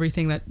saying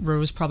everything that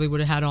Rose probably would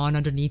have had on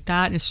underneath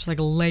that. And it's just like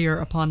layer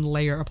upon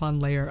layer upon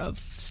layer of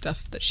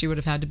stuff that she would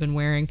have had to been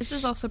wearing. This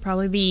is also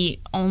probably the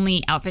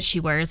only outfit she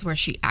wears where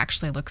she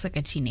actually looks like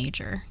a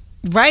teenager.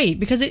 Right,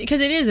 because it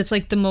is. It's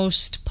like the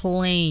most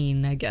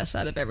plain, I guess,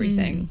 out of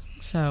everything.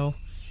 So,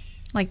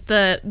 like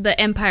the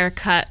Empire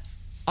cut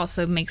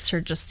also makes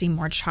her just seem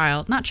more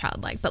not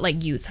childlike, but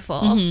like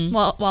youthful.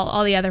 While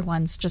all the other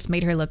ones just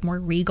made her look more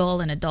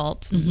regal and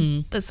adult.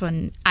 This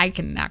one, I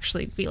can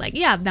actually be like,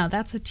 yeah, no,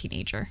 that's a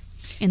teenager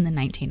in the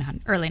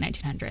early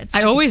 1900s.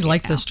 I always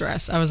liked this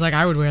dress. I was like,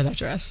 I would wear that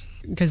dress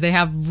because they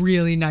have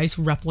really nice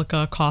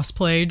replica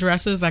cosplay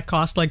dresses that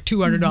cost like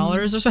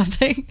 $200 or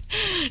something.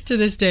 To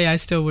this day, I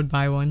still would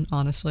buy one.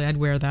 Honestly, I'd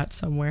wear that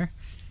somewhere.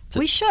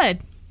 We should.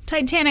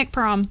 Titanic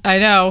prom. I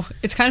know.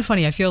 It's kind of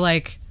funny. I feel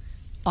like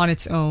on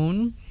its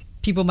own,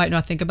 people might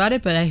not think about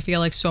it, but I feel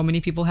like so many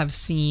people have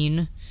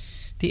seen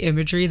the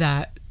imagery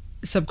that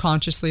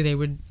subconsciously they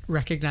would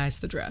recognize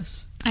the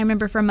dress. I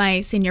remember from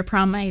my senior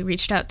prom, I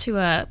reached out to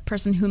a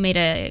person who made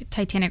a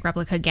Titanic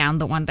replica gown,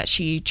 the one that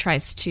she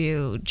tries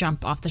to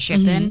jump off the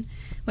ship in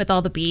with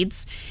all the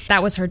beads.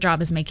 That was her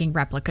job, is making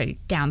replica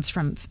gowns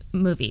from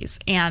movies.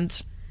 And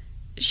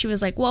she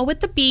was like, well, with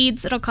the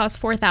beads, it'll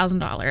cost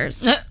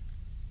 $4,000.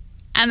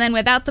 And then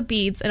without the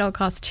beads, it'll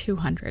cost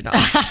 $200.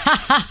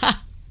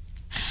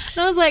 And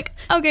I was like,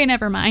 okay,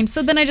 never mind.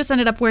 So then I just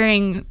ended up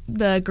wearing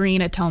the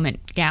green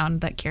atonement gown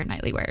that Keira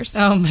Knightley wears.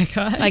 Oh my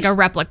God. Like a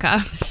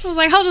replica. So I was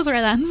like, I'll just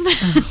wear that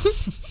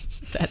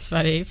instead. That's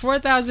funny.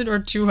 4,000 or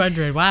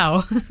 200.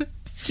 Wow.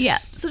 Yeah.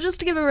 So just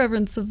to give a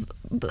reference of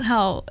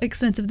how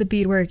extensive the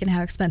beadwork and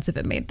how expensive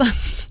it made them.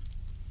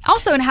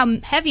 Also, and how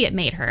heavy it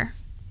made her.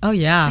 Oh,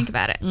 yeah. Think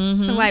about it.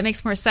 So why it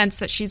makes more sense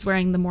that she's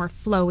wearing the more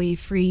flowy,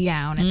 free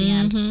gown at the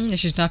end.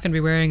 She's not going to be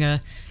wearing a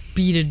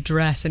beaded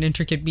dress, an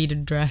intricate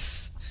beaded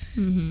dress.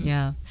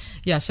 Yeah.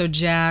 Yeah, so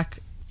Jack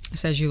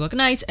says, you look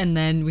nice, and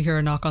then we hear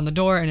a knock on the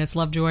door, and it's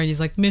Lovejoy, and he's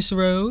like, Miss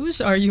Rose,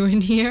 are you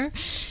in here?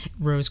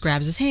 Rose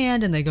grabs his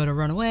hand, and they go to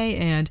run away,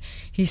 and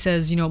he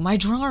says, my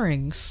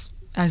drawings,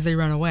 as they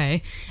run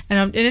away.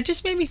 And it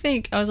just made me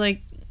think, I was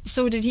like,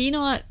 so did he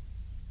not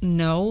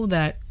know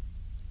that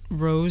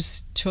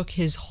Rose took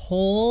his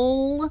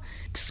whole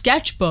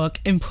sketchbook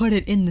and put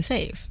it in the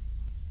safe?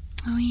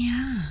 Oh,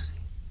 yeah.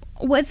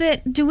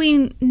 Do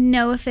we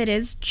know if it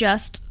is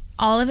just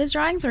all of his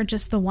drawings or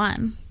just the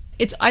one?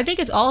 I think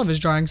it's all of his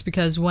drawings,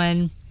 because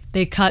when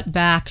they cut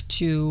back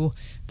to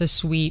the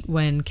suite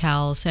when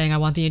Cal's saying, I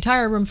want the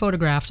entire room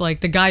photographed,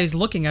 like the guy is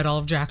looking at all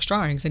of Jack's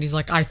drawings and he's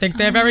like, I think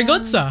they're very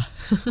good, sir.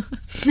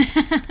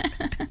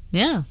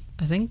 Yeah.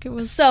 I think it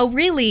was. So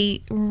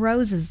really,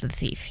 Rose is the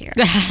thief here.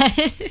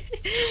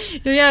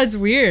 Yeah, it's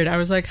weird. I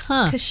was like,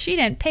 huh. Because she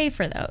didn't pay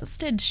for those,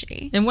 did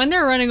she? And when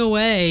they're running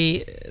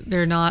away,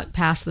 they're not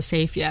past the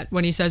safe yet.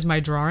 When he says my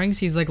drawings,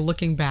 he's like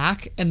looking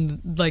back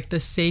and like the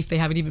safe, they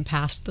haven't even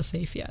passed the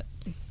safe yet.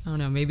 I don't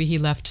know, maybe he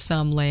left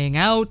some laying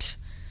out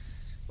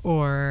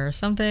or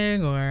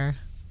something, or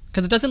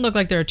because it doesn't look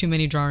like there are too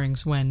many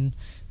drawings when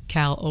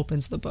Cal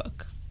opens the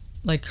book.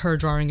 Like her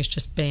drawing is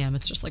just bam,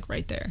 it's just like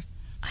right there.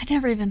 I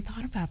never even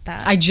thought about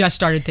that. I just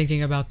started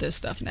thinking about this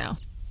stuff now.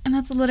 And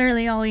that's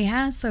literally all he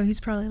has, so he's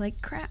probably like,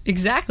 crap.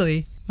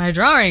 Exactly. My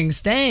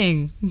drawings,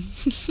 dang.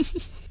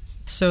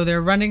 So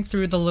they're running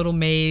through the little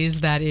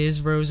maze that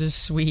is Rose's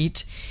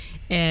suite,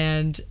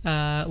 and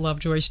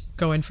Lovejoy's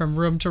going from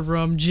room to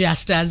room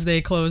just as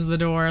they close the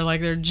door.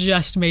 Like they're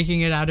just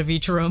making it out of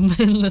each room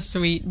in the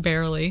suite,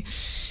 barely.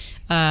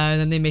 And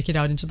then they make it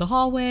out into the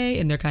hallway,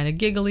 and they're kind of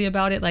giggly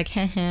about it, like,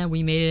 heh,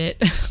 we made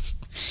it.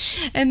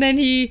 And then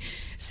he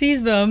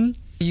sees them.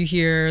 You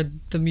hear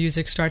the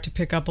music start to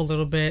pick up a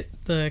little bit,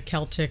 the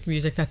Celtic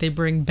music that they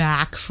bring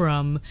back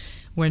from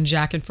when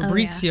Jack and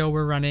Fabrizio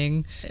were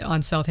running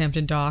on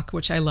Southampton Dock,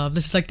 which I love.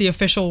 This is like the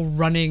official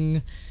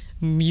running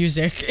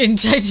music in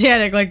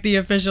Titanic, like the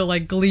official,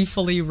 like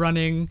gleefully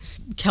running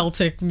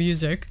Celtic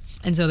music.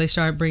 And so they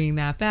start bringing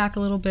that back a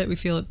little bit. We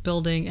feel it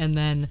building, and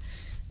then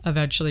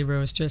eventually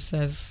Rose just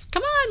says,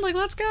 come on, like,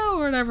 let's go,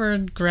 or whatever,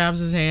 and grabs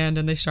his hand,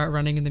 and they start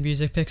running, and the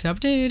music picks up.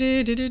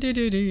 I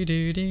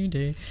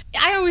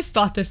always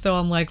thought this, though.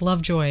 I'm like,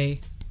 Lovejoy,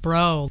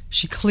 bro,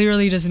 she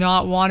clearly does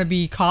not want to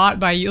be caught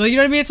by you. Like, you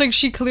know what I mean? It's like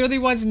she clearly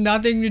wants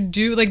nothing to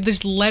do. Like,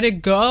 just let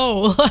it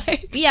go.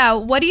 Like, Yeah,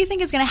 what do you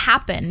think is going to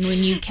happen when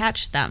you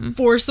catch them?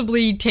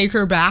 forcibly take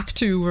her back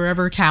to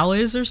wherever Cal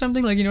is or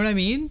something. Like, you know what I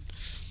mean?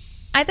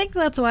 I think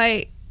that's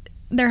why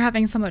they're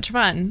having so much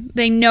fun.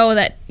 They know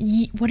that,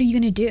 what are you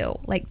going to do?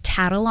 Like,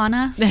 tattle on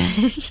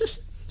us?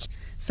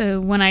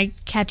 So when I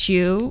catch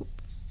you,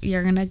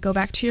 you're going to go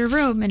back to your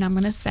room, and I'm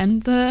going to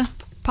send the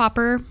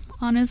pauper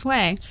on his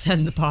way.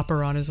 Send the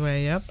pauper on his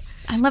way, yep.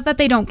 I love that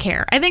they don't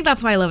care. I think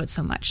that's why I love it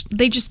so much.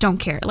 They just don't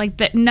care. Like,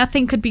 that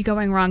nothing could be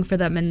going wrong for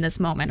them in this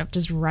moment of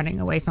just running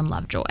away from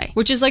Lovejoy.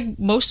 Which is like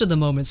most of the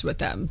moments with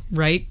them,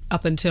 right?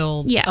 Up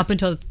until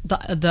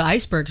the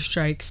iceberg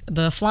strikes,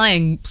 the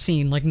flying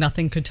scene, like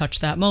nothing could touch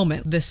that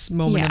moment. This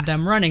moment of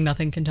them running,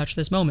 nothing can touch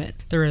this moment.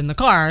 They're in the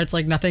car, it's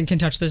like nothing can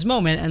touch this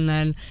moment. And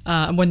then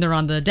when they're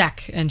on the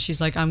deck and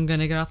she's like, I'm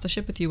gonna get off the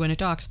ship with you when it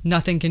docks,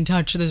 nothing can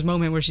touch this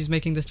moment where she's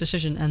making this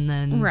decision. And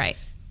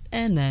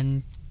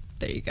then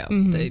there you go.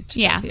 They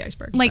strike the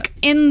iceberg. Like,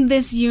 in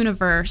this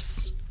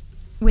universe,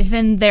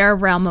 within their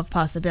realm of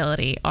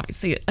possibility,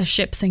 obviously a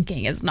ship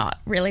sinking is not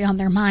really on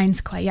their minds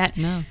quite yet.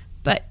 No.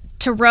 But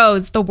to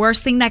Rose, the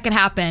worst thing that could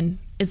happen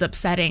is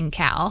upsetting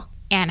Cal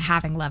and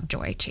having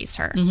Lovejoy chase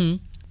her.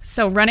 Mm-hmm.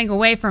 So running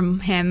away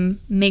from him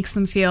makes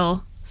them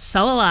feel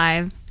so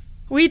alive.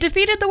 We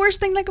defeated the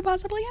worst thing that could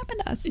possibly happen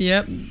to us.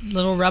 Yep.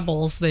 Little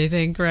rebels, they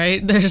think,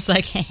 right? They're just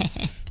like,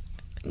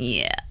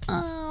 yeah.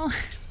 Oh.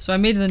 So I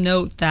made the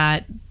note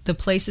that the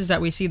places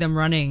that we see them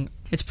running,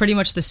 it's pretty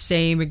much the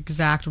same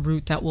exact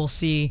route that we'll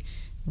see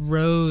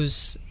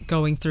Rose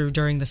going through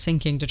during the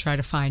sinking to try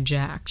to find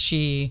Jack.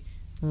 She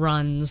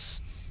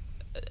runs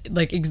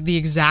like the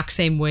exact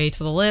same way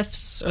to the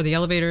lifts or the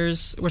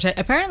elevators, which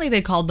apparently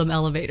they called them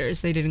elevators.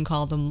 They didn't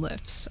call them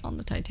lifts on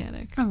the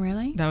Titanic. Oh,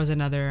 really? That was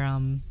another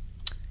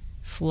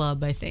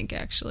flub, I think,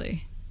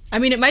 actually. I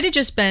mean, it might have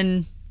just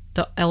been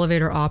the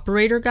elevator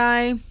operator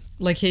guy.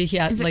 Like he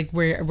had, like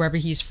wherever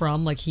he's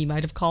from, like he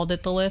might have called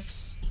it the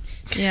lifts.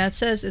 Yeah, it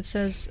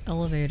says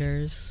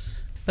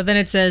elevators, but then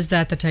it says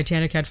that the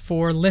Titanic had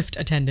 4 lift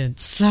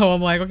attendants. So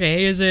I'm like,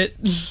 okay, is it?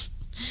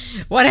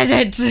 What is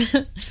it?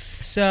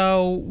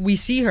 So we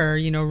see her,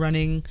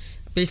 running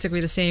basically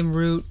the same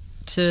route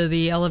to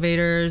the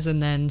elevators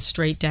and then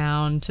straight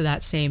down to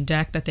that same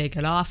deck that they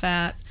get off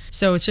at.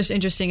 So it's just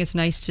interesting. It's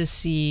nice to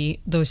see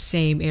those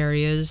same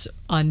areas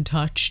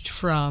untouched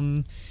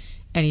from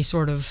any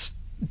sort of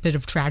bit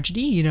of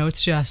tragedy.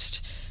 It's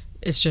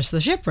just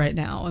the ship right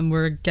now, and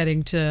we're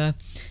getting to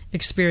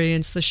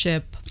experience the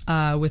ship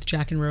with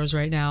Jack and Rose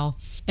right now.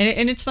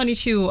 And it's funny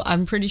too,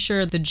 I'm pretty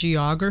sure the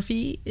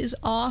geography is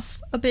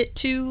off a bit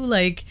too.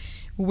 Like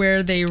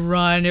where they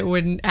run, it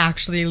wouldn't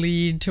actually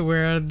lead to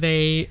where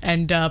they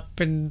end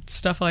up and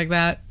stuff like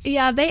that.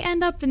 Yeah, they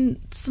end up in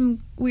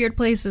some weird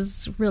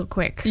places real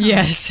quick.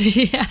 Yes.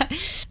 Yeah.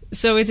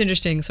 So it's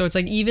interesting. So it's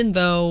like, even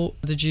though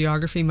the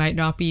geography might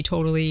not be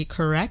totally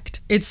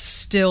correct, it's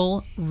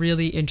still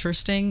really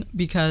interesting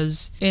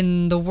because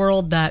in the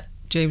world that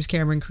James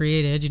Cameron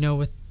created,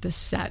 with the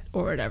set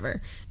or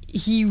whatever,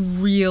 he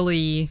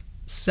really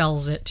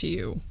sells it to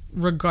you,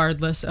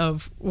 regardless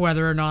of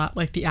whether or not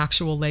like the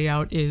actual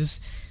layout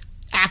is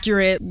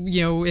accurate.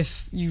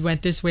 If you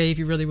went this way, if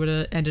you really would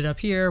have ended up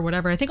here,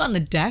 whatever. I think on the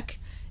deck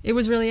it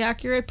was really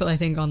accurate, but I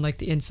think on like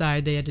the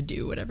inside they had to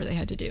do whatever they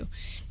had to do.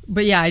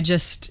 But yeah,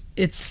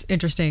 it's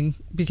interesting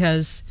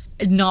because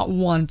not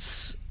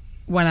once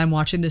when I'm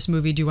watching this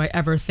movie do I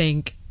ever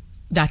think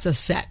that's a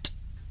set.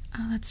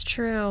 Oh, that's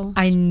true.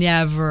 I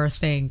never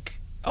think,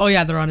 oh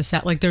yeah, they're on a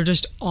set. Like, they're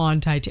just on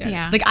Titanic.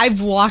 Yeah. Like,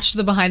 I've watched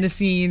the behind the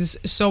scenes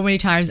so many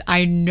times.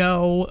 I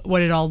know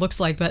what it all looks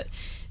like, but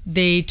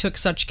they took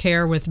such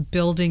care with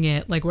building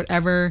it, like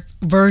whatever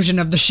version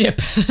of the ship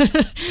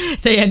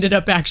they ended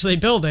up actually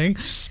building,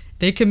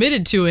 they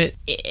committed to it.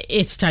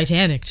 It's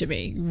Titanic to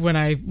me when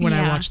I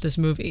watch this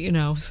movie, you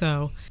know,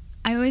 so.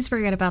 I always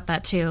forget about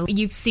that too.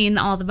 You've seen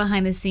all the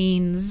behind the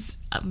scenes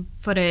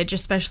footage,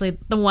 especially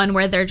the one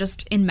where they're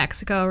just in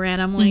Mexico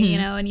randomly, you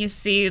know, and you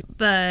see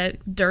the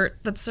dirt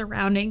that's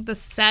surrounding the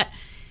set.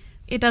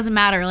 It doesn't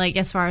matter, like,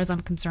 as far as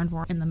I'm concerned,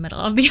 we're in the middle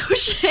of the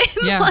ocean.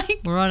 Yeah,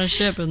 like, we're on a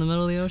ship in the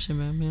middle of the ocean,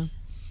 man. Yeah.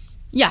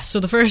 Yeah, so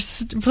the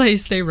first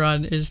place they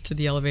run is to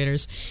the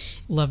elevators.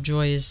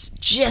 Lovejoy is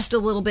just a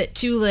little bit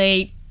too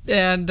late.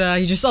 And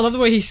I love the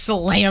way he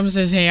slams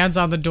his hands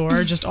on the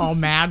door, just all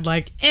mad,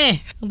 like, a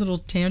little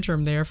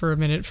tantrum there for a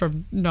minute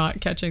from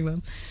not catching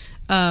them.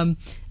 And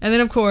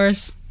then, of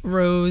course,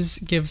 Rose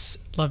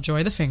gives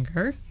Lovejoy the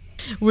finger,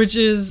 which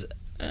is,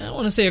 I don't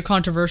want to say a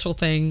controversial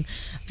thing,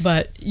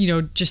 but, you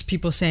know, just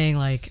people saying,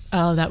 like,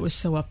 oh, that was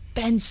so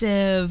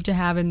offensive to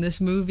have in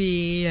this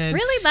movie. And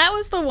really? That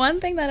was the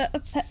one thing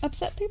that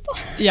upset people?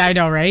 yeah, I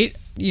know, right?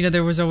 You know,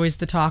 there was always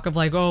the talk of,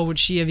 like, oh, would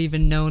she have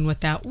even known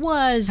what that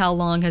was? How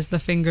long has the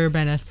finger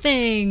been a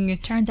thing?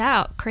 Turns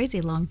out, crazy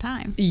long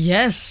time.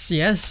 Yes.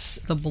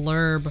 The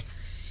blurb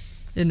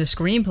in the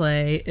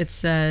screenplay, it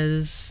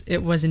says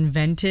it was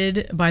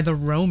invented by the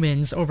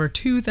Romans over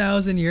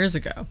 2,000 years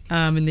ago.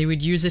 And they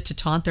would use it to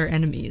taunt their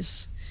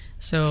enemies.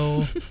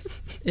 So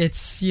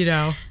it's, you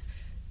know,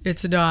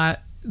 it's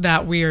not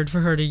that weird for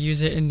her to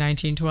use it in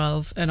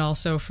 1912. And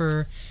also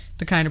for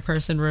the kind of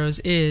person Rose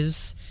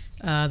is,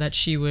 that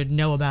she would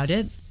know about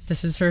it.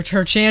 This is her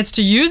chance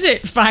to use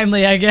it,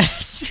 finally, I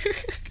guess.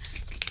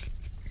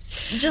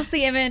 Just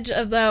the image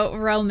of the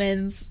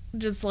Romans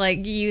just,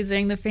 like,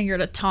 using the finger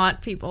to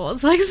taunt people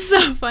is, like,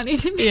 so funny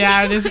to me.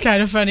 Yeah, it is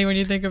kind of funny when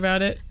you think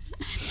about it.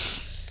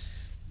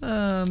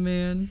 Oh,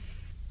 man.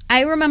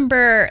 I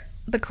remember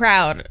the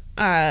crowd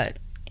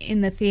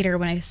in the theater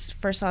when I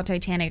first saw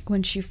Titanic,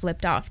 when she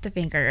flipped off the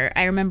finger.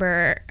 I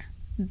remember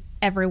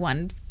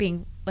everyone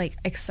being, like,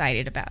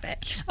 excited about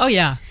it. Oh,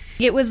 yeah.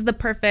 It was the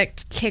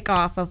perfect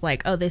kickoff of,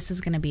 like, oh, this is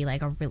going to be,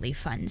 like, a really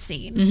fun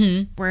scene.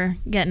 Mm-hmm. We're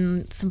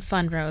getting some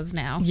fun Rose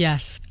now.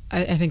 Yes.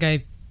 I think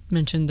I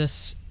mentioned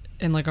this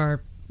in, like,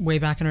 our way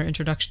back in our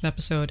introduction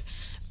episode,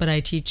 but I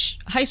teach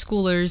high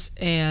schoolers,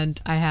 and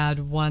I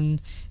had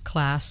one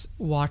class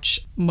watch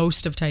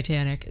most of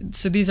Titanic.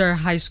 So these are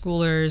high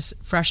schoolers,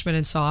 freshmen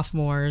and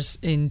sophomores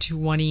in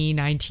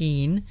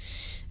 2019,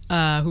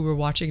 who were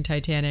watching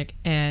Titanic,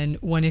 and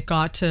when it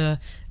got to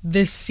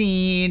this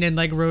scene and,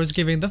 like, Rose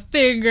giving the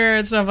finger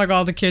and stuff, like,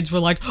 all the kids were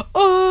like,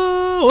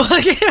 oh!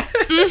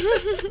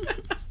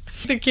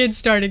 The kids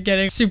started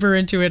getting super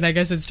into it, and I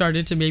guess it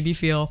started to maybe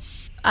feel,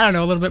 I don't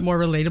know, a little bit more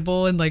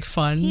relatable and, like,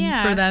 fun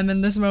for them in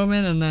this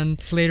moment. And then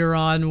later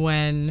on,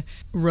 when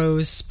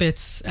Rose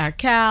spits at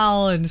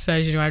Cal and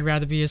says, you know, I'd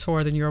rather be his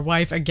whore than your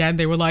wife, again,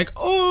 they were like,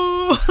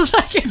 oh!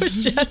 Like, it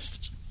was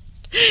just,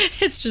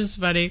 it's just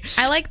funny.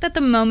 I like that the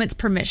moment's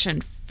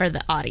permission for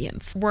the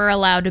audience. We're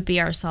allowed to be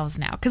ourselves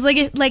now. Because,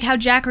 like how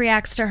Jack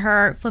reacts to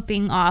her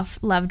flipping off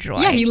Lovejoy.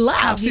 Yeah, he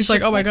laughs. He's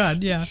like, oh my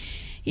God, yeah.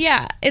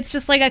 Yeah, it's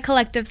just like a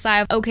collective sigh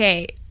of,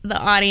 okay, the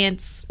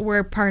audience,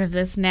 we're part of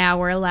this now.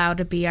 We're allowed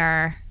to be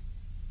our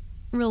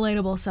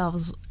relatable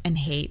selves and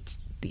hate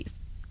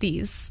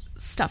these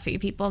stuffy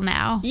people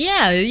now.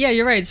 Yeah,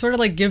 you're right. It sort of,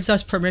 like, gives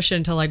us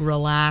permission to, like,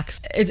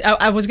 relax.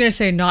 I was going to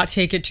say not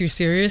take it too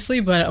seriously,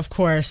 but of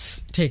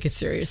course, take it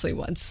seriously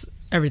once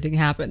everything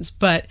happens.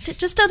 But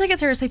just don't take it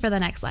seriously for the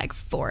next, like,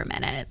 4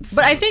 minutes.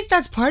 But I think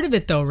that's part of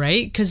it, though,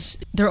 right?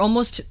 Because they're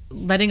almost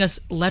letting us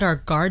let our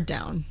guard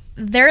down.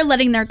 They're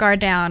letting their guard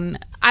down.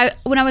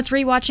 When I was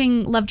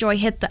rewatching Lovejoy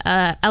hit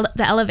the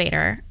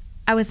elevator,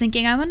 I was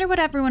thinking, I wonder what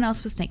everyone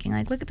else was thinking.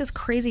 Like, look at this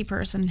crazy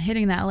person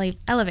hitting the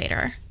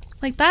elevator.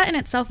 Like, that in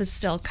itself is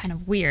still kind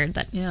of weird.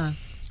 That, yeah.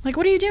 Like,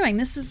 what are you doing?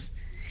 This is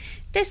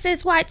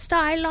White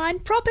Star Line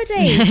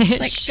property.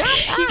 Like,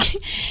 shut up.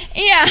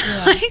 Yeah.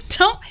 Like,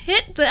 don't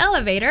hit the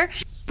elevator.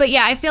 But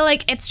yeah, I feel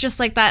like it's just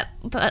like that,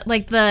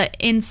 like the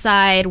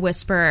inside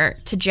whisper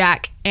to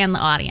Jack and the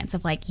audience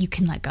of, like, you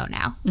can let go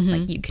now. Mm-hmm.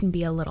 Like, you can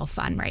be a little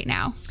fun right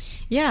now.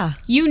 Yeah.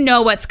 You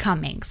know what's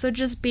coming. So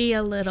just be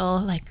a little,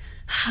 like,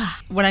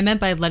 What I meant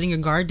by letting your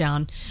guard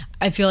down,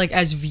 I feel like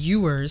as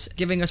viewers,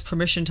 giving us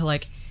permission to,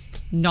 like,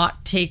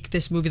 not take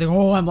this movie like,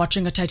 oh, I'm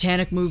watching a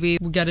Titanic movie.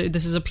 We got it.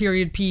 This is a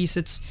period piece.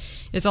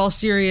 It's all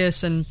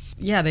serious. And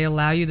yeah, they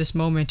allow you this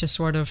moment to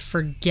sort of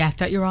forget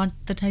that you're on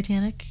the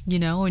Titanic, you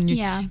know, and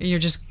you're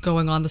just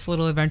going on this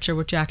little adventure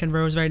with Jack and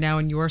Rose right now,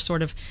 and you're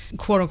sort of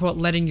quote unquote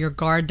letting your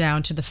guard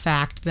down to the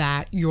fact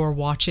that you're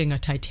watching a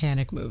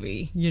Titanic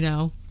movie, you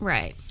know?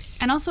 Right.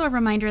 And also a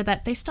reminder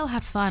that they still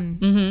had fun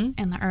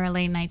in the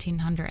early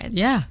 1900s.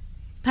 Yeah.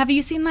 Have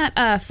you seen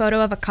that photo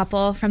of a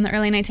couple from the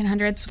early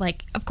 1900s?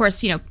 Like, of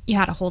course, you know, you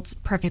had to hold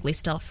perfectly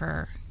still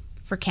for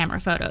for camera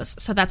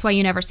photos. So that's why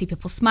you never see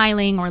people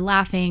smiling or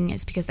laughing,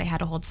 is because they had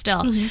to hold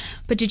still.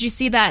 But did you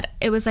see that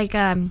it was like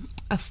a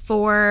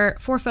four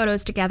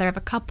photos together of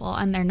a couple,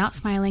 and they're not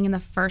smiling in the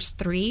first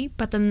 3,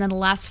 but then the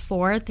last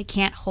 4, they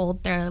can't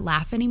hold their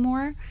laugh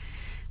anymore.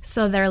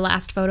 So their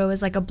last photo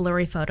is like a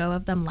blurry photo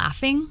of them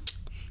laughing.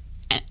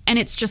 And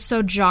it's just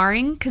so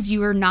jarring because you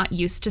were not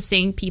used to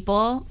seeing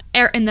people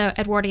in the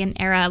Edwardian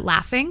era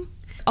laughing.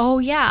 Oh,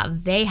 yeah,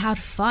 they had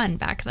fun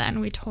back then.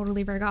 We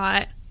totally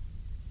forgot.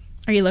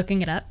 Are you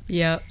looking it up?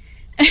 Yep.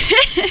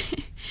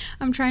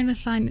 I'm trying to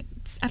find...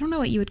 I don't know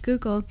what you would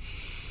Google.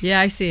 Yeah,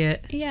 I see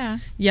it. Yeah.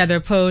 Yeah,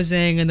 they're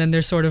posing, and then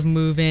they're sort of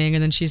moving,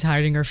 and then she's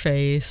hiding her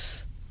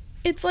face.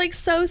 It's like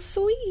so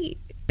sweet.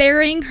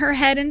 Burying her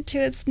head into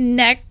its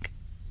neck.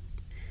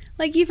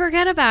 Like, you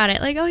forget about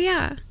it. Like, oh,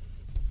 yeah.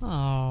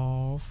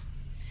 Oh.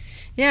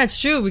 Yeah, it's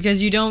true,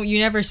 because you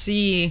never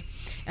see...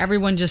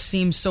 Everyone just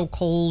seems so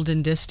cold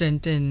and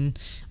distant in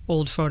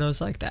old photos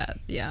like that.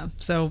 Yeah.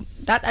 So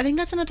I think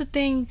that's another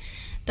thing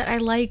that I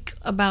like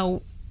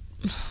about,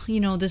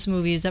 this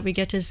movie, is that we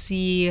get to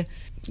see,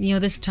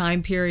 this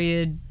time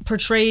period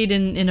portrayed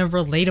in a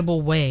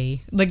relatable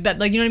way. Like that,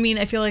 like, you know what I mean?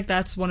 I feel like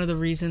that's one of the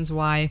reasons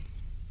why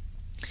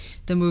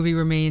the movie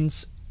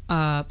remains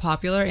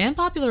popular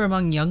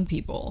among young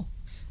people,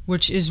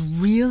 which is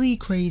really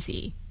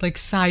crazy. Like,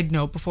 side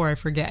note before I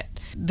forget,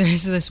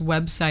 there's this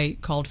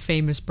website called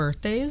Famous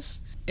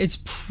Birthdays.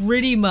 It's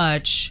pretty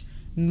much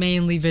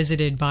mainly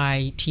visited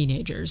by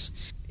teenagers.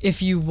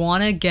 If you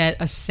want to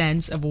get a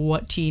sense of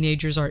what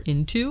teenagers are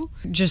into,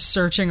 just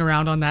searching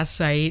around on that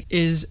site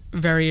is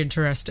very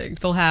interesting.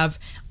 They'll have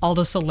all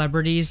the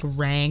celebrities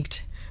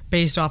ranked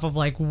based off of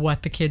like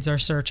what the kids are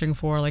searching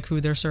for, like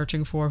who they're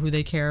searching for, who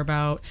they care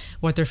about,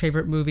 what their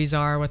favorite movies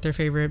are, what their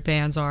favorite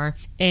bands are.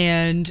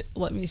 And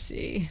let me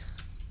see.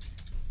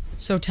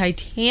 So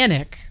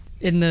Titanic,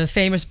 in the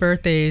Famous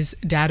Birthdays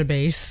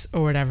database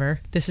or whatever,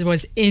 this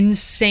was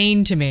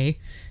insane to me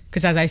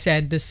because, as I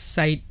said, this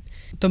site,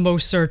 the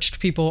most searched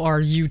people are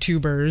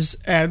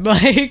YouTubers and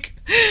like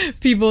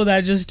people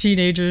that just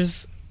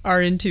teenagers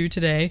are into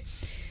today.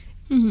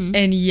 Mm-hmm.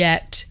 And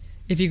yet,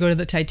 if you go to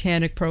the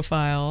Titanic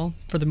profile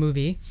for the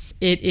movie,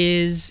 it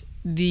is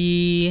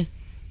the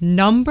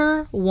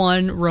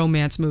 #1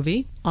 romance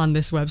movie on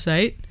this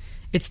website.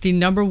 It's the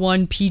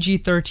 #1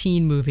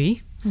 PG-13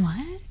 movie.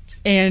 What?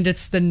 And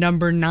it's the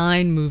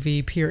 #9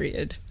 movie,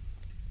 period,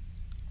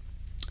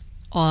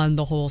 on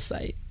the whole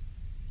site.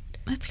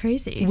 That's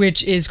crazy.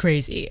 Which is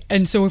crazy.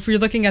 And so if you're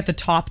looking at the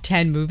top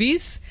 10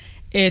 movies,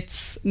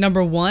 it's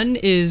 #1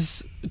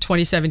 is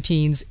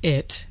 2017's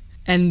It.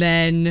 And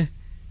then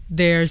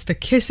there's The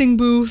Kissing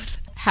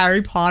Booth,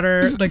 Harry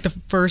Potter, like the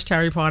first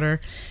Harry Potter,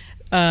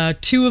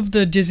 2 of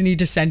the Disney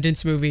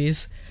Descendants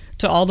movies,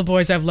 To All the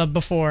Boys I've Loved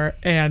Before,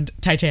 and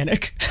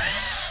Titanic.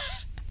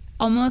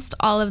 Almost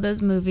all of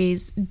those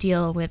movies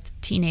deal with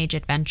teenage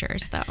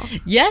adventures, though.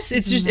 Yes,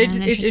 it's just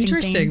it's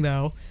interesting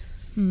though.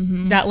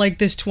 Mm-hmm. That like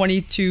this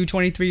 22,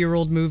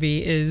 23-year-old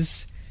movie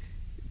is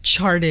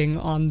charting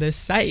on this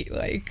site,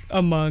 like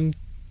among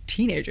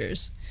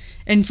teenagers.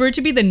 And for it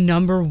to be the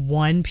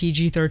 #1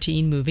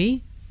 PG-13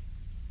 movie,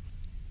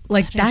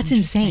 like that's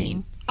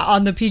insane.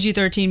 On the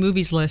PG-13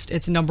 movies list,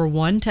 it's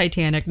 #1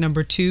 Titanic,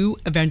 #2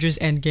 Avengers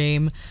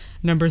Endgame,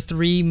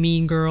 #3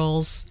 Mean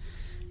Girls,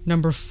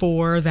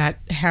 #4 that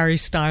Harry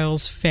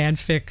Styles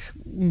fanfic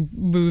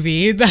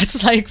movie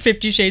that's like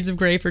 50 Shades of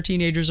Grey for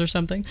teenagers or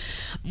something.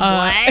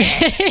 What?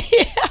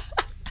 Yeah.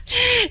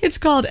 It's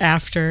called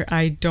After.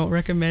 I don't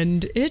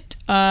recommend it.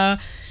 And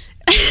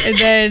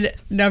then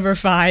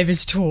 #5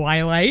 is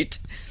Twilight.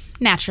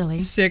 Naturally.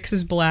 6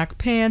 is Black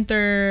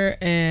Panther,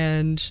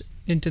 and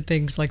into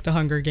things like The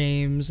Hunger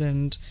Games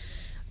and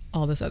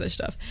all this other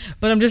stuff.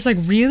 But I'm just like,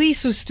 really?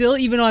 So still,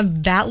 even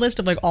on that list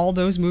of like all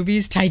those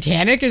movies,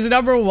 Titanic is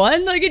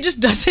 #1? Like, it just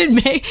doesn't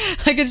make,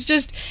 like, it's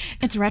just...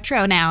 It's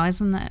retro now,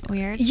 isn't that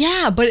weird?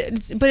 Yeah, but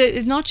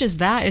it's not just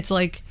that. It's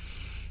like...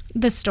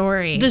 The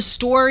story,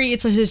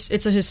 it's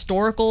a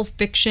historical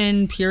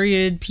fiction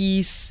period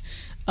piece,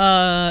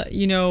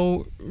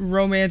 romance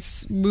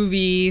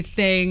movie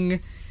thing,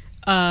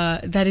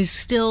 that is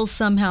still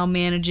somehow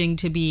managing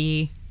to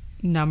be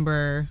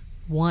 #1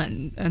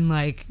 and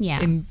like,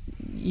 and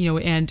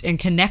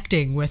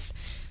connecting with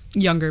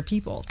younger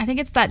people. I think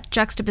it's that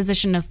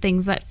juxtaposition of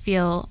things that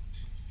feel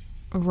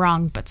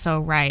wrong but so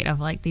right, of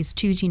like these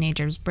 2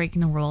 teenagers breaking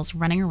the rules,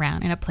 running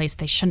around in a place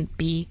they shouldn't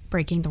be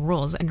breaking the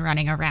rules and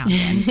running around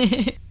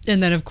in.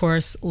 And then of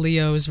course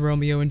Leo's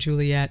Romeo and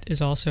Juliet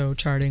is also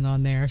charting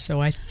on there,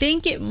 so I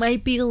think it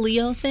might be a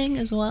Leo thing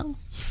as well.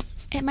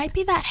 It might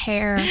be that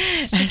hair.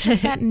 It's just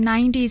like that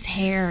 90s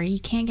hair. You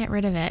can't get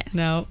rid of it.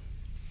 No.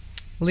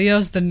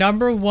 Leo's the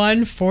 #1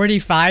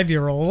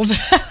 45-year-old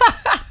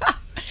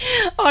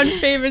on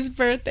Famous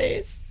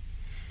Birthdays.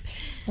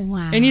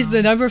 Wow. And he's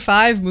the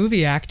 #5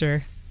 movie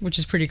actor, which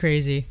is pretty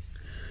crazy.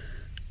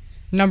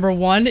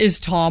 #1 is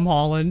Tom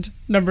Holland.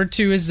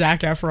 #2 is Zac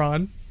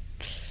Efron.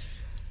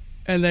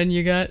 And then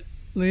you got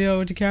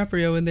Leo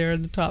DiCaprio in there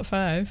in the top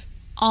 5.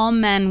 All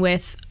men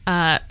with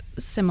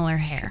similar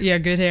hair. Yeah,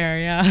 good hair,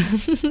 yeah.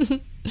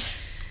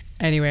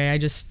 Anyway, I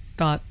just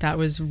thought that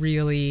was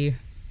really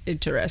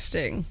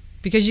interesting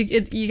because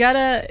you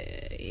gotta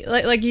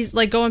like he's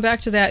like going back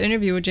to that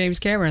interview with James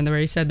Cameron where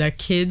he said that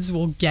kids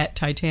will get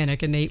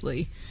Titanic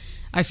innately.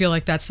 I feel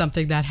like that's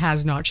something that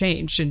has not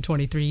changed in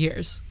 23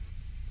 years.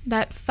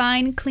 That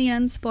fine, clean,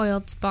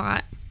 unspoiled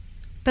spot.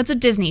 That's a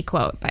Disney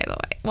quote, by the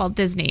way. Well,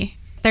 Disney.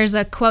 There's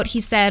a quote he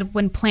said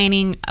when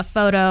planning a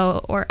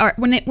photo or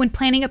when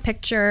planning a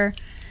picture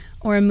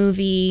or a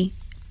movie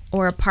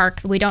or a park.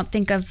 We don't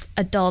think of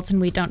adults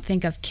and we don't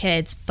think of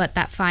kids, but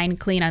that fine,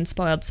 clean,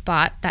 unspoiled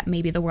spot that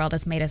maybe the world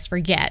has made us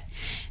forget.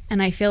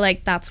 And I feel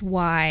like that's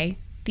why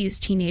these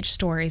teenage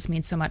stories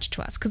mean so much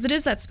to us, because it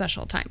is that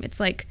special time. It's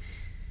like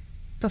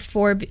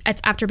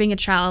it's after being a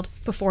child,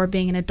 before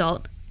being an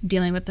adult,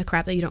 dealing with the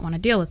crap that you don't want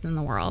to deal with in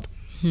the world.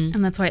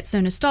 And that's why it's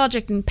so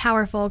nostalgic and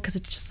powerful, because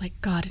it's just like,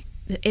 God,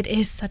 it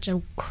is such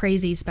a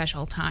crazy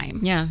special time.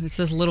 Yeah, it's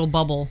this little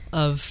bubble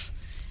of,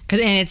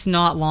 and it's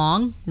not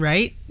long,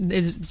 right?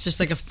 It's just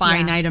like a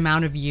finite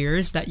amount of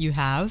years that you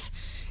have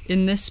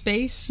in this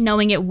space.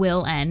 Knowing it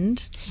will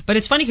end. But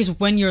it's funny because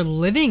when you're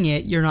living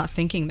it, you're not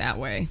thinking that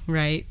way,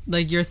 right?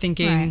 Like you're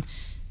thinking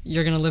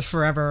you're going to live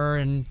forever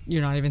and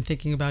you're not even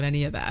thinking about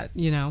any of that,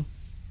 you know?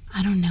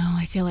 I don't know.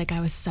 I feel like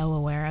I was so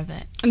aware of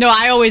it. No,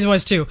 I always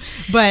was too.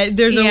 But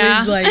there's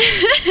always like,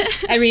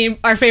 I mean,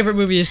 our favorite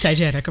movie is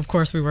Titanic. Of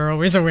course, we were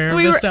always aware of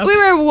this stuff. We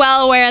were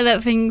well aware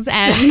that things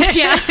end.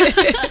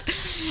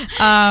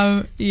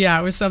 Yeah,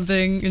 it was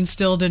something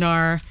instilled in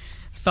our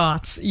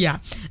thoughts. Yeah.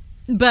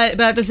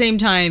 But at the same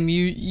time,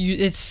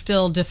 it's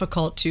still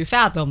difficult to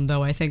fathom,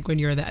 though, I think, when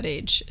you're that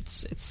age.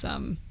 It's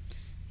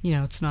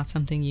it's not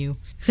something you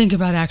think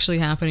about actually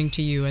happening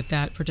to you at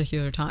that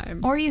particular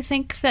time. Or you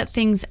think that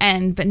things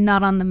end, but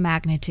not on the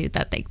magnitude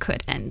that they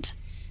could end.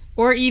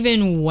 Or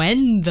even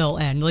when they'll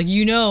end. Like,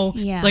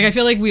 like I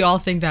feel like we all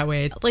think that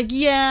way. Like,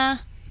 yeah,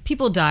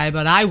 people die,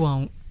 but I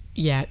won't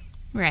yet.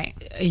 Right.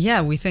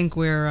 Yeah, we think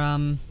we're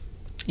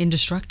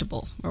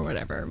indestructible or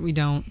whatever. We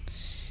don't,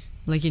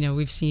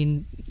 we've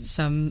seen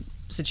some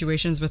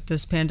situations with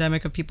this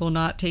pandemic of people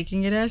not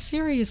taking it as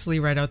seriously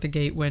right out the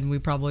gate when we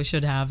probably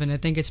should have. And I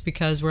think it's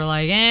because we're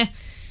like,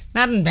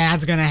 nothing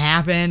bad's gonna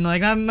happen.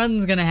 Like,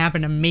 nothing's gonna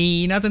happen to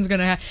me. Nothing's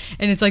gonna happen.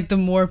 And it's like the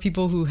more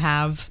people who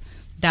have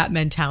that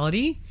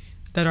mentality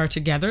that are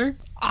together,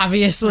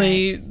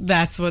 obviously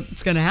that's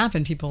what's gonna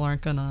happen. People aren't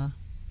gonna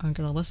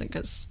listen,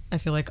 because I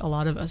feel like a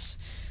lot of us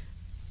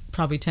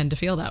probably tend to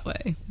feel that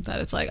way.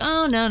 That it's like,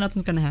 oh no,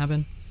 nothing's gonna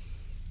happen.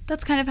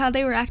 That's kind of how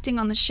they were acting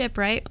on the ship,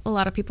 right? A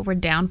lot of people were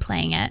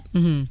downplaying it.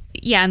 Mm-hmm.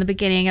 Yeah, in the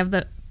beginning of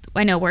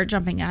I know we're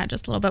jumping ahead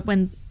just a little bit,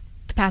 when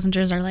the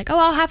passengers are like, oh,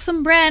 I'll have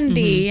some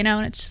brandy, and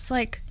it's just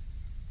like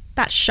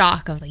that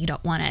shock of you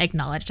don't want to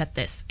acknowledge that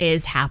this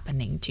is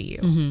happening to you.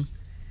 Mm-hmm.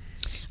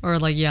 Or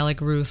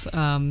like Ruth,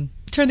 turn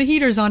the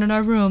heaters on in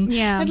our room.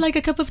 Yeah. I'd like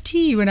a cup of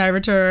tea when I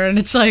return.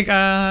 It's like,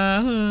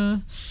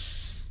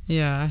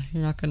 yeah,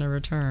 you're not going to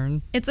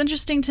return. It's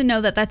interesting to know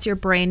that that's your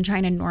brain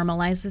trying to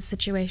normalize the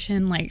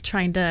situation, like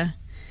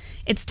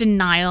it's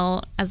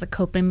denial as a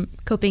coping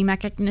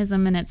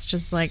mechanism, and it's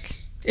just like...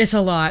 It's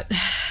a lot.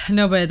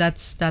 No, but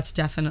that's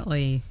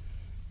definitely,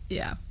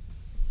 yeah.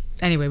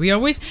 Anyway,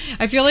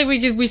 I feel like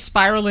we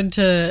spiral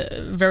into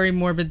very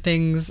morbid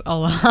things a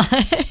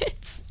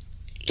lot.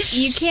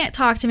 You can't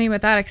talk to me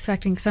without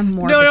expecting some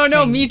more.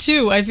 No, me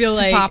too. I feel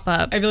like pop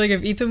up. I feel like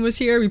if Ethan was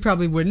here, we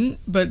probably wouldn't.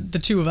 But the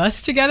two of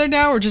us together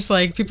now, we're just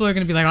like, people are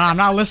going to be like, oh, I'm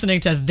not listening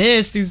to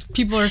this. These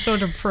people are so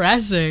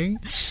depressing.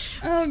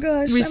 Oh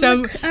gosh,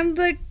 I'm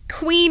the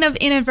queen of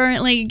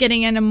inadvertently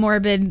getting into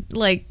morbid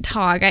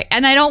talk.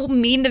 I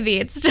don't mean to be.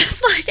 It's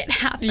just like it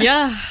happens.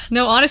 Yeah.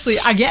 No, honestly,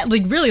 I get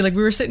really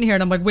we were sitting here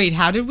and I'm like, wait,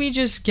 how did we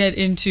just get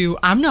into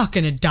I'm not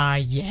going to die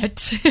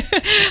yet?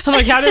 I'm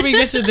like, how did we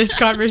get to this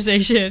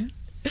conversation?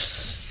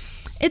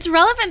 It's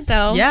relevant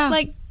though. Yeah.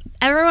 Like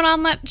everyone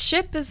on that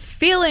ship is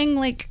feeling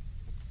like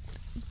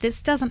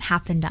this doesn't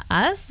happen to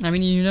us. I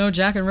mean,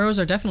 Jack and Rose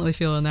are definitely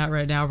feeling that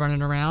right now,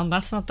 running around.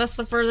 That's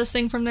the furthest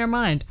thing from their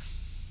mind.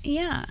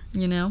 Yeah.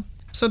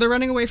 So they're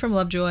running away from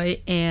Lovejoy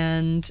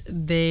and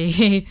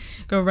they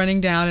go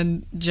running down,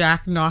 and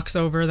Jack knocks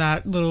over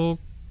that little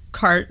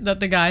cart that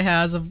the guy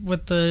has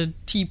with the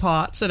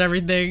teapots and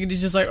everything, and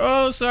he's just like,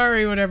 oh,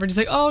 sorry, whatever. And he's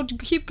like, oh,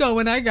 keep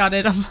going, I got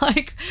it. I'm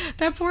like,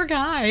 that poor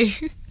guy.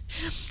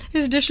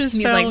 His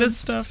dishes fell and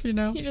stuff, He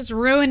just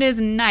ruined his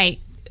night.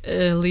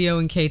 Leo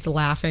and Kate's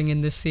laughing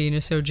in this scene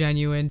is so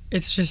genuine.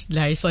 It's just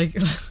nice. Like,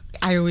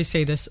 I always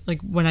say this,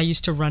 like when I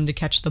used to run to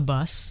catch the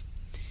bus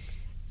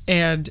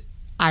and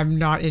I'm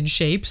not in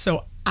shape,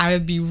 so I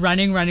would be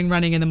running,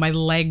 and then my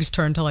legs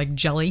turn to like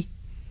jelly.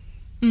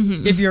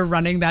 Mm-hmm. If you're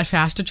running that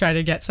fast to try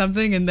to get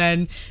something, and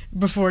then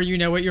before you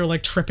know it, you're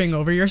like tripping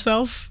over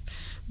yourself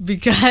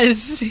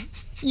because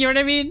you know what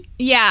I mean?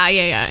 Yeah.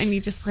 And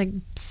you just like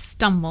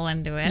stumble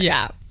into it.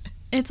 Yeah.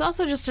 It's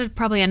also just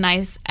probably a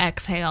nice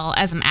exhale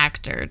as an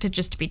actor to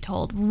just be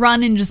told,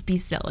 run and just be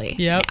silly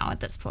now at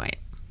this point.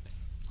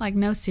 Like,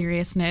 no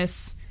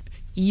seriousness.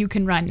 You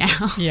can run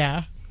now.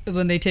 Yeah.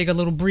 when they take a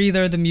little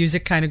breather, the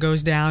music kind of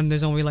goes down.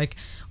 There's only like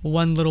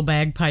one little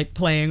bagpipe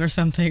playing or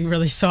something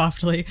really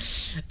softly.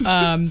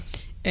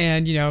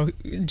 And, you know,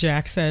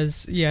 Jack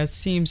says, yeah, it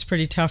seems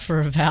pretty tough for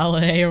a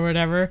valet or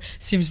whatever.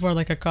 Seems more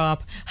like a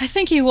cop. I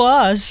think he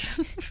was.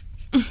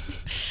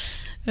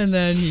 And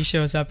then he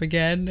shows up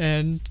again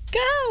and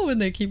go,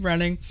 and they keep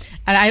running.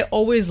 And I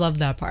always love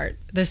that part.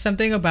 There's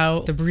something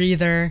about the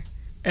breather,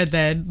 and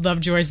then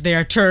Lovejoy's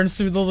there, turns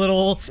through the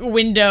little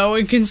window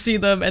and can see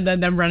them, and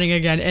then them running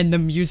again, and the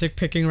music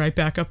picking right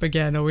back up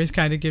again always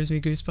kind of gives me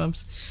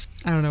goosebumps.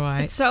 I don't know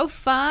why. It's so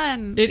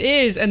fun. It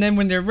is. And then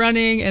when they're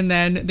running and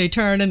then they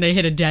turn and they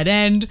hit a dead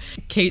end,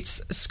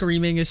 Kate's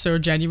screaming is so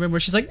genuine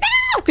where she's like,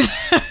 no!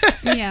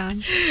 Yeah.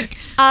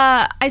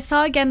 I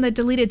saw again the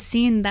deleted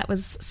scene that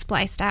was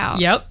spliced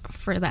out. Yep.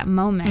 For that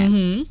moment.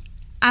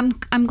 Mm-hmm.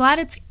 I'm glad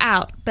it's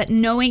out, but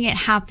knowing it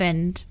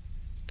happened,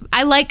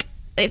 I like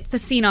the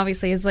scene.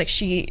 Obviously, is like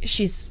she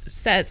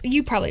says,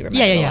 you probably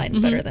remember the lines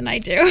better than I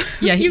do.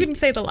 Yeah, you can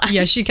say the lines.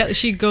 Yeah,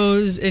 she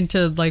goes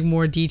into like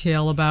more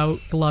detail about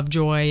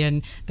Lovejoy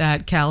and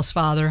that Cal's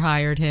father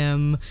hired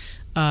him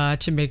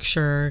to make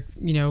sure,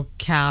 you know,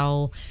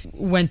 Cal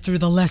went through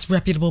the less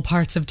reputable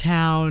parts of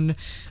town.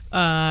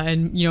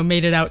 And, you know,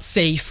 made it out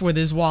safe with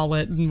his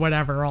wallet and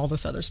whatever, all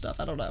this other stuff.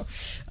 I don't know.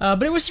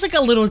 But it was just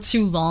like a little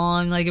too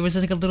long. Like it was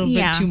like a little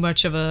bit too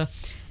much of a...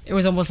 It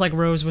was almost like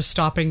Rose was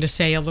stopping to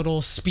say a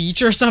little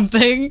speech or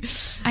something.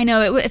 I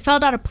know, it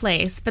felt out of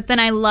place. But then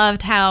I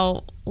loved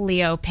how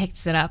Leo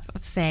picked it up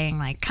of saying,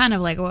 like, kind of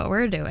like what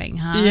we're doing,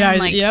 huh? Yeah,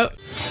 like, yep.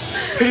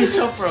 Pretty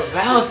tough for a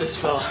valet, this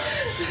fella.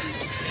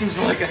 Seems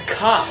more like a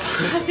cop.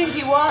 I think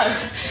he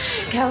was.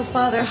 Cal's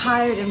father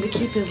hired him to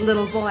keep his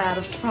little boy out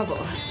of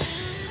trouble.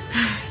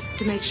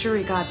 To make sure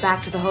he got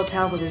back to the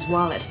hotel with his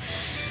wallet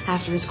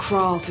after his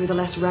crawl through the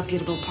less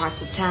reputable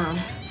parts of town.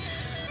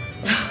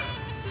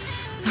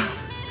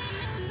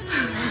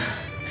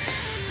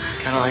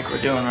 Kind of like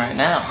we're doing right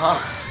now,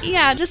 huh?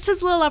 Yeah, just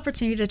his little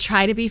opportunity to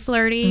try to be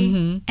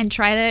flirty and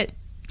try to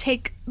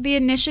take the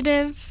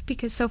initiative,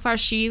 because so far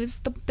she's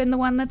been the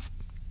one that's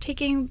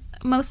taking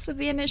most of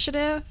the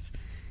initiative.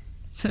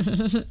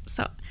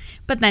 So,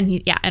 but then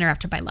he,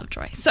 interrupted by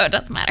Lovejoy, so it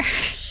doesn't matter.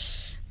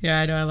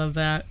 Yeah, I know, I love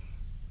that.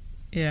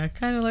 Yeah,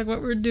 kind of like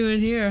what we're doing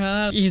here,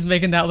 huh? He's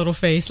making that little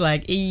face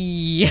like,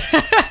 ee.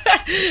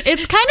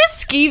 It's kind of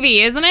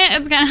skeevy, isn't it?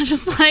 It's kind of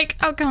just like,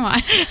 oh, come on.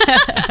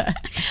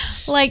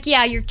 Like,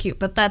 yeah, you're cute,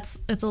 but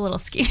it's a little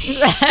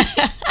skeevy.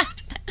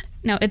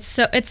 No, it's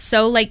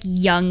so like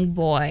young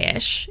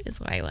boyish is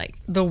what I like.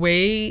 The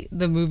way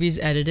the movie's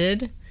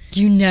edited,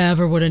 you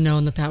never would have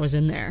known that was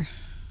in there.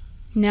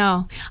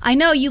 No, I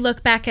know you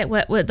look back at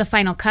what the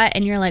final cut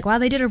and you're like, wow,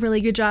 they did a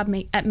really good job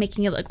at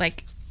making it look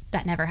like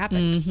that never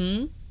happened.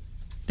 Mm-hmm.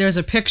 There's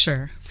a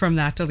picture from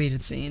that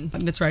deleted scene,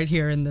 and it's right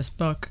here in this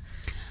book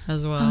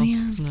as well. Oh,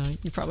 yeah. No,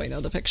 you probably know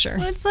the picture.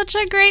 It's such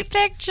a great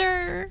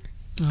picture.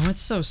 Oh,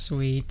 it's so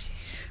sweet.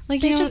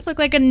 Like, they just look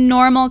like a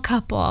normal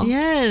couple.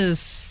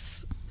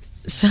 Yes.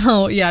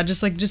 So, yeah, I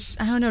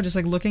don't know, just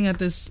like looking at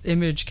this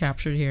image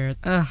captured here,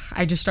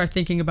 I just start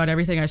thinking about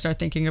everything. I start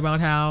thinking about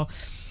how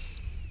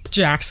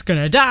Jack's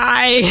gonna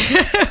die.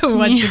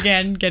 Once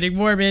again, getting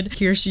morbid.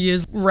 Here she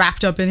is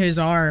wrapped up in his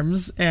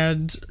arms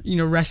and, you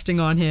know,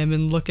 resting on him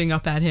and looking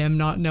up at him,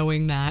 not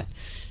knowing that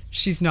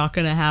she's not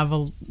gonna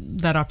have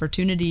that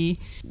opportunity,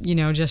 you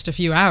know, just a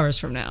few hours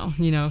from now.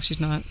 You know,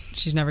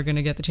 she's never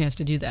gonna get the chance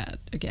to do that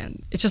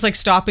again. It's just like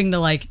stopping to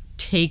like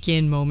take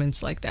in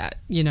moments like that,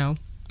 you know?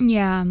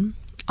 Yeah.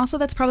 Also,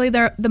 that's probably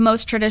the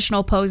most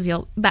traditional pose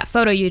that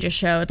photo you just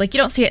showed. Like, you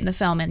don't see it in the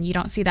film, and you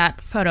don't see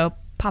that photo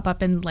pop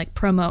up in like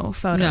promo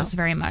photos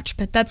very much,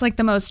 but that's like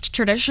the most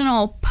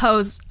traditional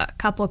pose a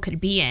couple could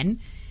be in.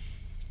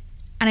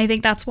 And I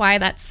think that's why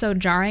that's so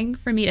jarring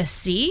for me to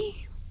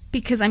see,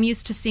 because I'm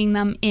used to seeing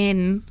them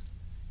in,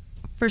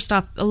 first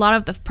off, a lot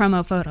of the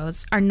promo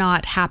photos are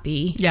not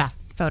happy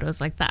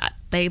photos like that.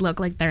 They look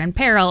like they're in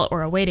peril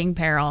or awaiting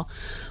peril,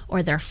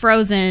 or they're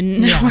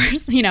frozen, or,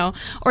 you know,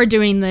 or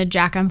doing the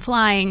Jack, I'm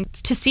flying.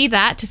 To see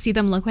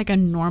them look like a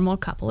normal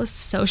couple is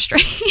so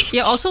strange.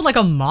 Yeah, also like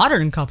a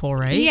modern couple,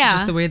 right? Yeah.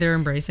 Just the way they're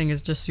embracing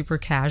is just super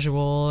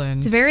casual and...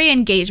 It's very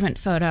engagement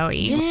photo-y.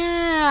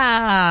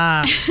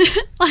 Yeah.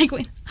 Like,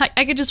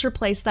 I could just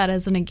replace that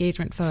as an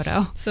engagement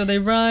photo. So they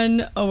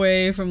run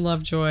away from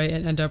Lovejoy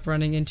and end up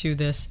running into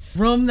this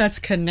room that's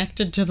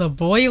connected to the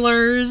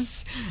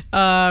boilers,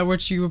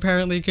 which you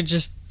apparently could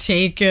just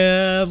take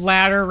a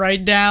ladder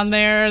right down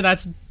there.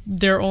 That's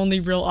their only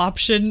real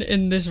option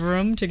in this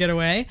room to get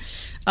away.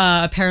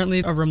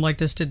 Apparently a room like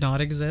this did not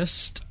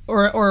exist,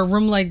 or a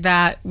room like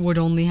that would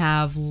only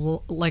have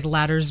like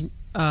ladders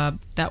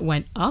that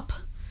went up,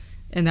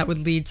 and that would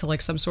lead to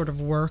like some sort of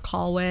work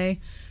hallway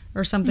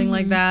or something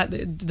like that.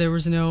 There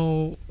was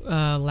no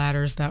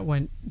ladders that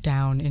went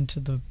down into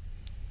the,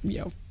 you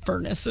know,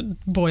 furnace and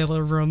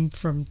boiler room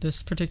from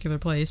this particular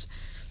place.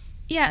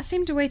 Yeah, it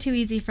seemed way too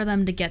easy for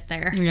them to get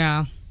there.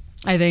 Yeah.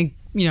 I think,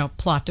 you know,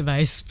 plot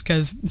device,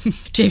 because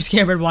James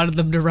Cameron wanted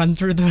them to run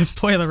through the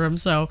boiler room,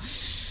 so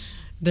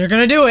they're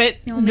gonna do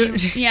it.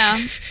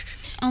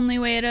 Only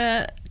way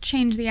to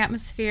change the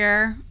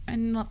atmosphere,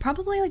 and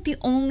probably like the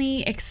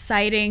only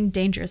exciting,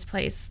 dangerous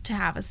place to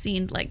have a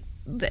scene like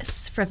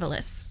this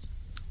frivolous.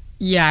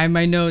 Yeah, in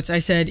my notes, I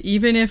said,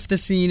 even if the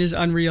scene is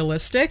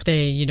unrealistic,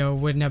 they, you know,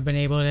 wouldn't have been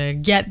able to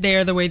get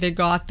there the way they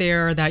got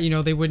there, or that, you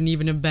know, they wouldn't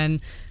even have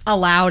been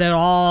allowed at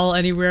all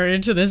anywhere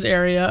into this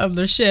area of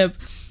the ship.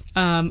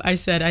 I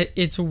said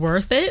it's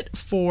worth it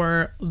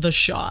for the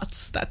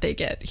shots that they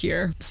get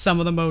here. Some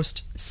of the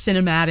most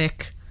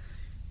cinematic,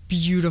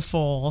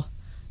 beautiful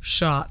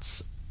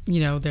shots. You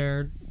know,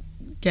 they're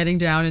getting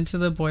down into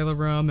the boiler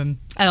room, and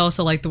I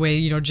also like the way,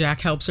 you know,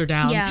 Jack helps her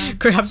down,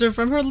 grabs her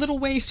from her little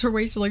waist. Her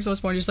waist is like so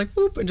small, just like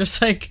whoop, and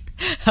just like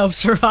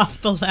helps her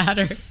off the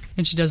ladder,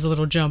 and she does a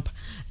little jump.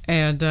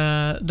 And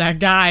that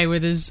guy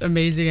with his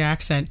amazing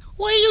accent,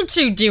 what are you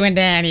two doing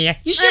down here?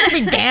 You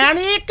shouldn't be down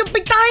here. It could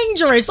be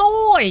dangerous.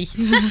 Oi!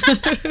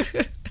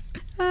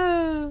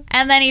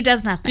 And then he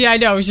does nothing. Yeah, I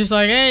know. He's just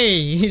like,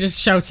 hey. He just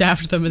shouts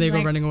after them and they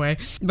go running away.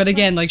 But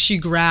again, like, she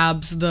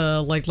grabs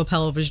the, like,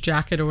 lapel of his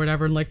jacket or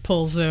whatever and, like,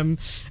 pulls him,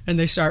 and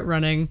they start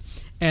running.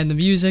 And the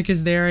music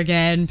is there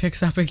again,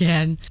 picks up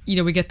again. You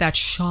know, we get that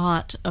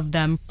shot of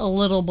them a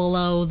little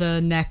below the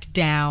neck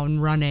down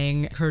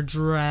running, her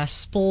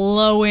dress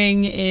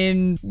blowing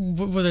in,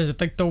 what is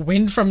it, like the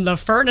wind from the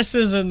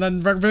furnaces and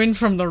then wind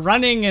from the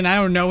running, and I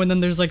don't know, and then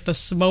there's like the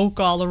smoke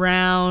all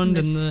around.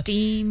 And the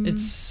steam.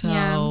 It's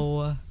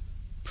so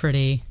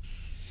pretty.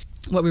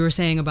 What we were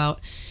saying about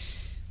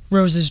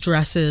Rose's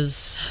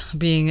dresses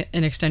being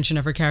an extension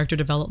of her character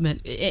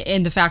development,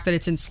 and the fact that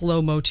it's in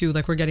slow-mo too,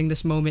 like we're getting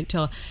this moment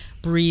to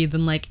breathe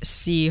and like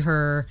see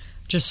her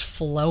just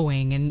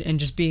flowing and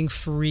just being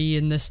free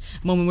in this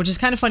moment, which is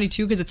kind of funny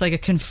too, because it's like a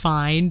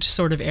confined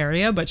sort of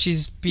area, but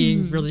she's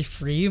being really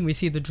free, and we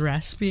see the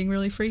dress being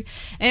really free.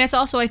 And it's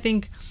also, I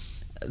think,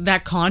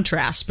 that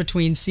contrast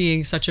between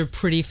seeing such a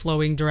pretty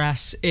flowing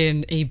dress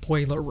in a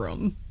boiler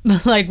room,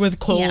 like with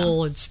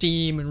coal and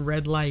steam and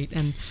red light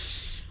and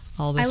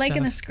all this I like stuff.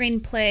 in the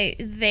screenplay,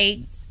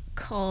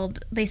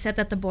 they said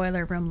that the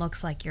boiler room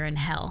looks like you're in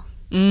hell.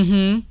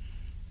 Mm-hmm.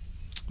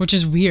 Which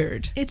is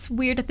weird. It's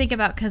weird to think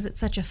about because it's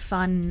such a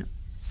fun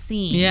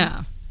scene.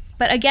 Yeah.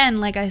 But again,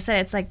 like I said,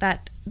 it's like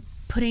that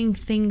putting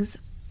things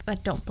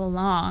that don't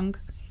belong,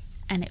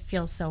 and it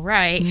feels so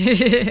right.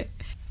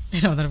 I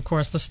know that, of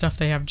course, the stuff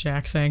they have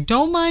Jack saying,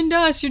 don't mind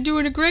us, you're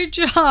doing a great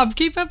job,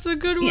 keep up the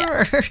good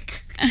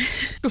work.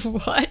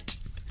 What?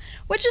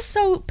 Which is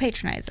so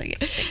patronizing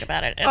if you think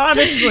about it.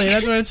 Honestly,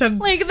 that's what it said.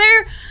 Like,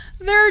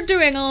 they're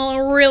doing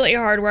a really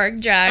hard work,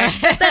 Jack.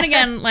 But then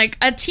again, like,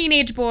 a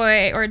teenage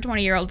boy or a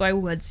 20-year-old boy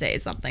would say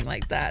something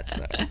like that.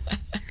 So.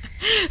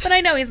 But I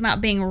know he's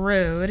not being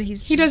rude.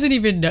 He doesn't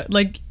even know.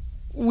 Like,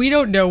 we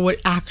don't know what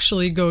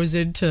actually goes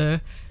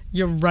into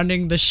you're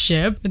running the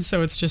ship. And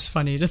so it's just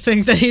funny to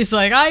think that he's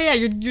like, oh, yeah,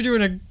 you're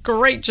doing a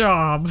great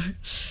job.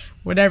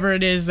 Whatever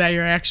it is that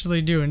you're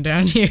actually doing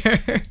down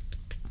here.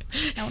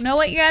 Don't know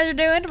what you guys are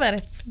doing, but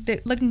it's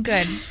looking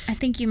good. I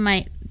think you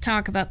might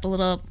talk about the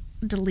little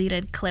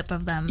deleted clip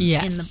of them.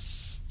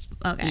 Yes.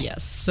 Okay.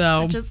 Yes.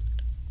 So.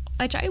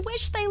 Which I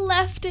wish they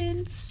left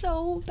in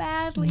so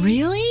badly.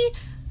 Really?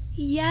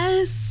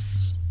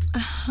 Yes.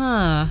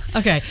 Huh.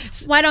 Okay.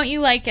 Why don't you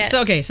like it?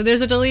 So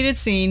there's a deleted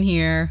scene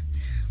here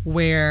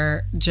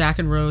where Jack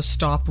and Rose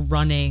stop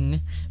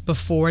running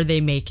before they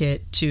make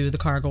it to the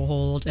cargo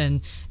hold, and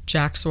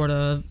Jack sort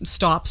of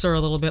stops her a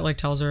little bit, like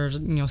tells her,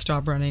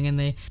 stop running, and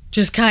they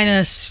just kind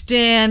of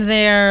stand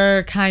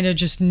there, kind of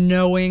just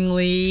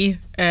knowingly,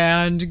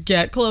 and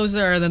get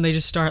closer, and then they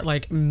just start,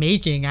 like,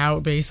 making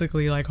out,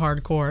 basically, like,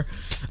 hardcore.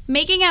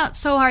 Making out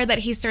so hard that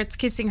he starts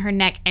kissing her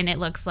neck, and it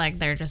looks like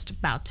they're just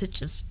about to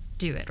just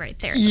do it right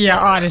there. Yeah,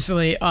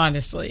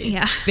 honestly.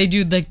 Yeah. They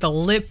do, like, the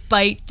lip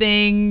bite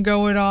thing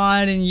going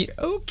on, and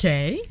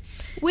okay.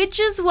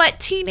 Which is what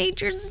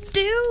teenagers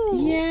do.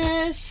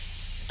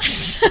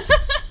 Yes.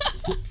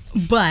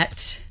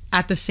 But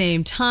at the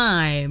same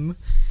time,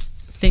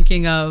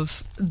 thinking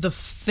of the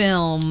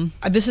film,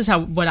 this is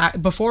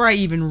before I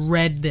even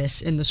read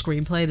this in the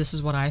screenplay, this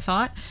is what I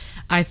thought.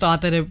 I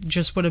thought that it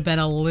just would have been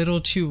a little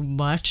too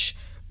much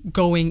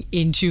going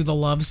into the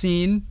love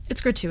scene.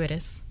 It's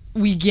gratuitous.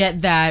 We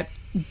get that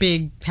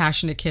big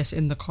passionate kiss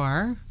in the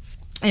car.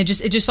 And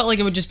it just felt like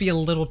it would just be a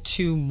little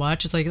too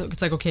much. It's like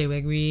okay,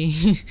 like we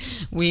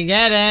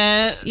get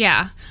it.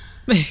 Yeah.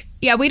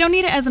 Yeah, we don't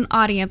need it as an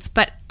audience,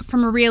 but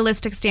from a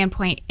realistic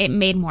standpoint, it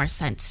made more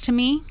sense to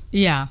me.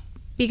 Yeah.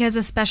 Because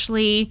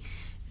especially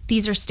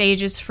these are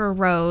stages for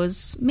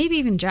Rose, maybe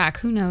even Jack,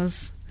 who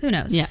knows?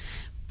 Yeah.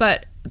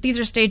 But these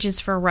are stages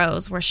for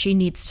Rose where she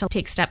needs to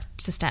take step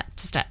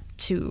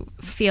to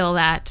feel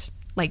that,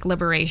 like,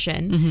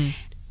 liberation. Mm-hmm.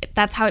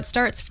 That's how it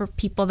starts for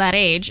people that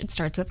age. It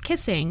starts with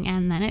kissing,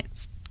 and then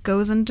it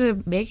goes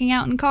into making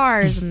out in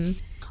cars.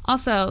 And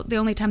also, the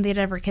only time they'd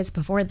ever kissed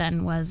before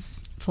then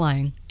was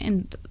flying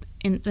in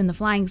the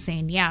flying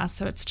scene. Yeah,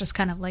 so it's just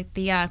kind of like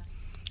the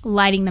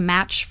lighting the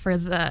match for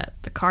the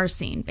car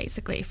scene,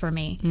 basically, for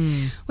me.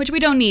 Which we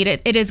don't need.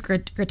 It is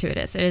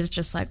gratuitous. It is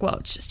just like, whoa,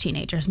 it's just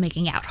teenagers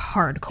making out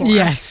hardcore.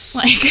 Yes.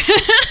 Like,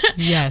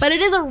 yes. But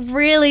it is a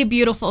really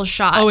beautiful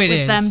shot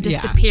with them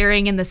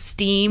disappearing in the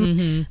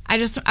steam. I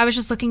was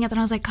just looking at that and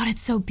I was like, God,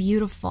 it's so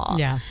beautiful.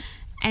 Yeah.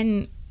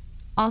 And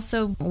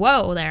also,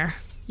 whoa there.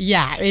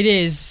 Yeah, it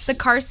is. The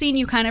car scene,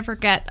 you kind of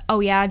forget,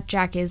 oh yeah,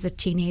 Jack is a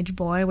teenage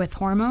boy with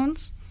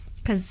hormones,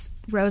 because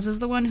Rose is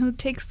the one who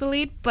takes the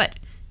lead, but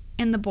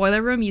in the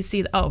boiler room you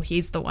see, oh,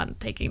 he's the one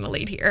taking the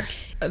lead here.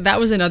 That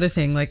was another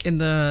thing, like in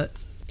the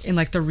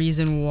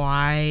reason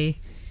why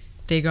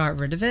they got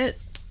rid of it.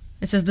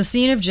 It says the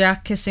scene of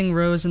Jack kissing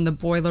Rose in the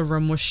boiler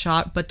room was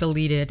shot but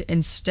deleted.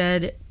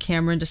 Instead,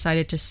 Cameron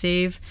decided to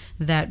save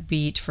that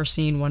beat for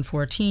scene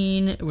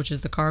 114, which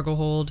is the cargo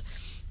hold,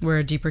 where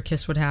a deeper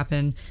kiss would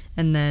happen.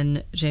 And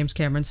then James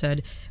Cameron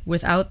said,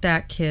 without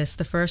that kiss,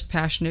 the first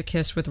passionate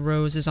kiss with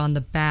Rose is on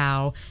the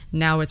bow.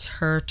 Now it's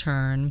her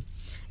turn.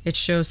 It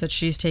shows that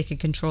she's taking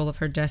control of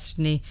her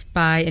destiny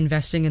by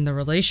investing in the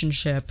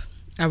relationship.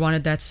 I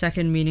wanted that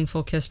second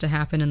meaningful kiss to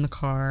happen in the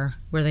car,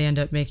 where they end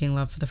up making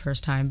love for the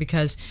first time,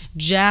 because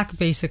Jack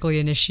basically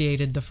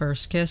initiated the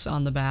first kiss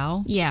on the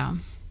bow. Yeah.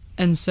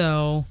 And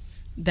so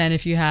then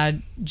if you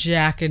had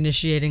Jack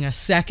initiating a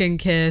second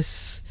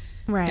kiss...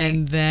 Right.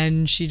 And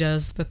then she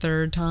does the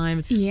third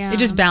time. Yeah. It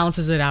just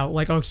balances it out.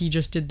 Like, oh, he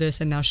just did this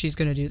and now she's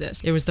going to do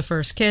this. It was the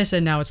first kiss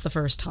and now it's the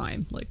first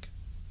time. Like,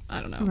 I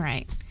don't know.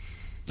 Right.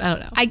 I don't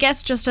know. I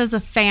guess just as a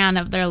fan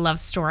of their love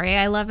story,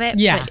 I love it.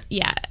 Yeah. But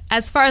yeah.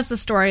 As far as the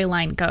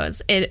storyline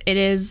goes, it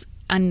is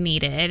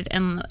unneeded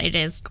and it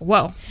is,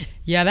 whoa.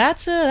 Yeah,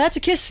 that's a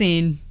kiss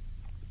scene.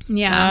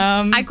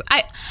 Yeah.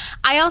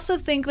 I also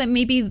think that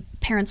maybe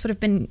parents would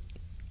have been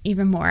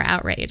even more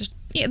outraged.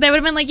 Yeah, they would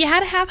have been like, you had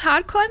to have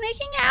hardcore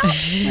making out?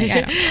 Like, I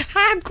don't know.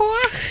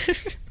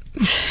 Hardcore?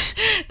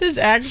 This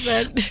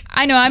accent.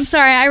 I know, I'm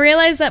sorry. I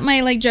realize that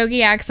my, like,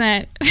 jokey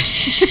accent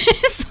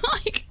is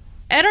like,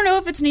 I don't know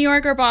if it's New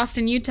York or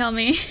Boston. You tell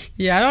me.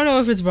 Yeah, I don't know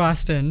if it's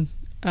Boston.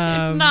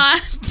 It's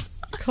not.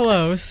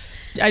 Close.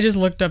 I just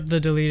looked up the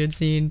deleted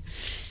scene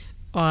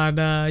on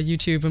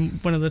YouTube,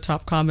 and one of the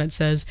top comments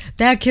says,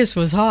 that kiss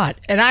was hot.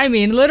 And I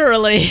mean,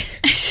 literally.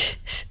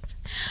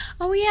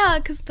 Oh, yeah,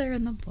 because they're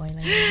in the boiler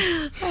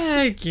room.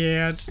 I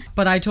can't.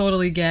 But I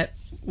totally get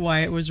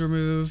why it was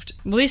removed.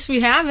 At least we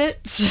have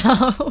it,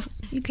 so...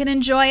 You can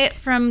enjoy it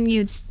from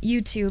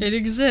YouTube. It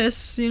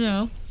exists, you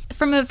know.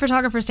 From a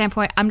photographer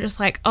standpoint, I'm just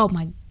like, oh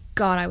my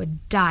God, I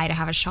would die to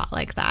have a shot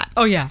like that.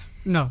 Oh, yeah.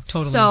 No,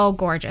 totally. So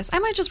gorgeous. I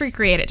might just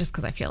recreate it just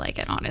because I feel like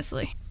it,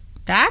 honestly.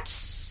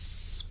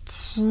 That's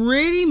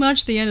pretty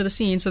much the end of the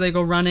scene. So they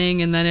go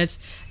running, and then it's...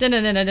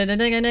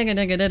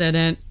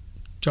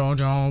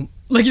 John.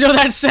 Like, you know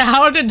that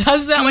sound? It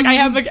does that. Like, I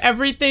have, like,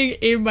 everything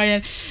in my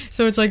head.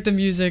 So it's, like, the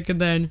music, and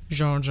then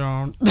Jean.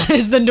 That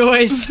is the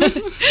noise.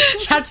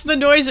 That's the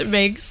noise it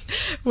makes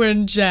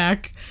when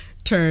Jack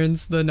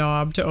turns the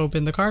knob to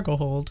open the cargo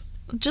hold.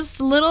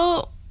 Just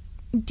little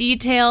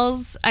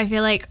details I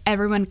feel like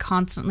everyone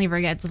constantly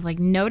forgets of, like,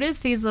 notice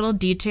these little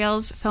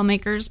details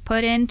filmmakers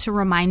put in to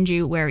remind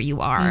you where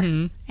you are.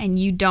 And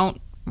you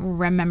don't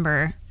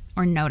remember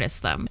or notice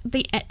them.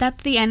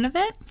 That's the end of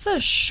it. It's a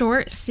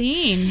short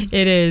scene.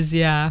 It is,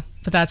 yeah.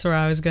 But that's where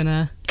I was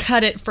gonna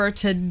cut it for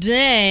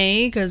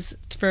today, because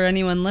for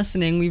anyone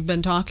listening, we've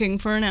been talking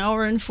for an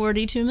hour and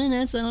 42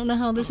 minutes. I don't know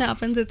how this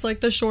happens. It's like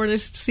the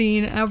shortest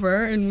scene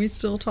ever, and we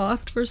still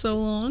talked for so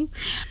long.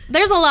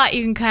 There's a lot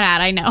you can cut out,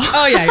 I know.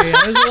 Oh, yeah.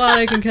 There's a lot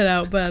I can cut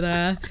out,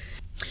 but...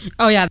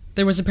 Oh, yeah.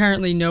 There was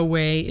apparently no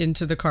way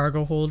into the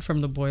cargo hold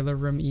from the boiler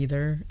room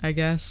either, I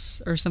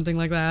guess, or something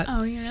like that.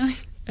 Oh, yeah, really?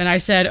 And I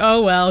said,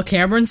 oh, well,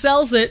 Cameron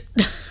sells it.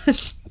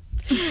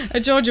 I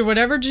told you,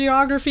 whatever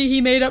geography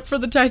he made up for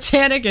the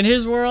Titanic in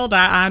his world,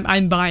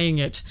 I'm buying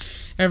it.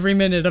 Every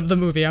minute of the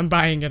movie, I'm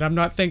buying it. I'm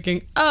not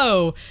thinking,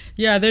 oh,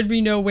 yeah, there'd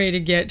be no way to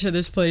get to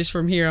this place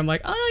from here. I'm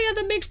like, oh,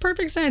 yeah, that makes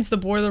perfect sense. The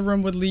boiler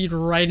room would lead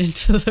right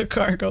into the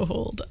cargo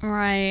hold.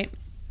 Right.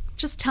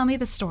 Just tell me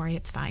the story.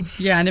 It's fine.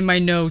 Yeah, and in my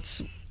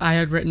notes, I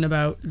had written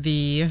about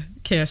the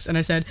kiss, and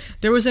I said,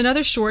 there was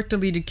another short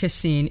deleted kiss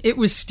scene. It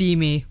was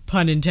steamy,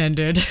 pun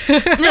intended.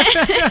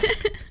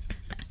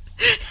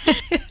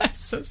 That's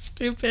so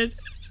stupid.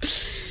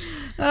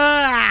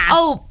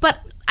 Oh, but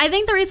I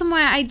think the reason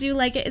why I do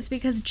like it is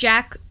because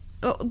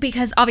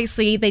because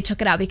obviously they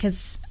took it out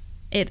because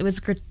it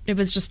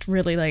was just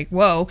really like,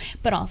 whoa,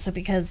 but also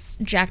because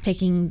Jack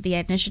taking the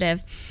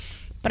initiative.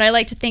 But I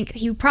like to think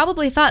he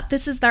probably thought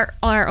this is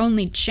our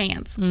only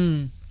chance.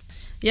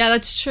 Yeah,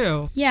 that's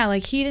true. Yeah,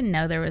 like he didn't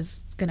know there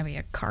was going to be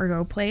a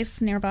cargo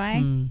place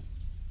nearby.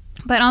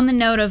 But on the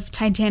note of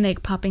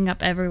Titanic popping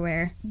up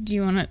everywhere, do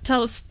you want to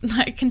tell us?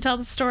 I can tell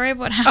the story of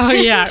what happened. Oh,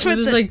 yeah.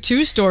 There's like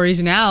 2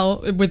 stories now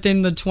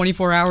within the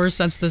 24 hours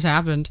since this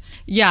happened.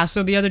 Yeah,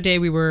 so the other day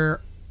we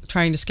were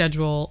trying to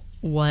schedule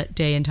what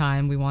day and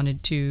time we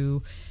wanted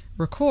to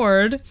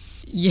record.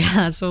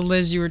 Yeah, so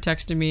Liz, you were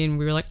texting me and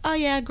we were like, oh,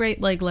 yeah,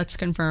 great. Like, let's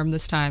confirm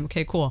this time.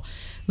 Okay, cool.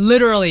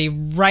 literally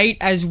right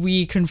as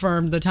we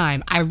confirmed the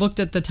time. I looked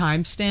at the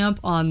timestamp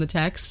on the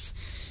text.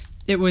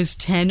 It was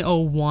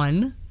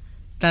 10:01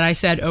 that I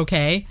said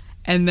okay,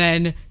 and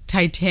then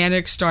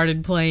Titanic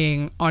started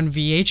playing on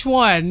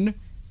VH1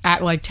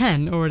 at like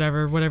 10 or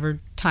whatever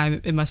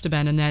time it must have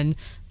been, and then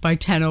by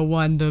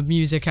 10:01 the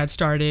music had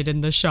started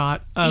and the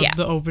shot of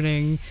the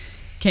opening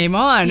came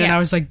on, and I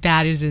was like,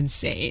 that is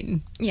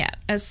insane. Yeah,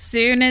 as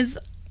soon as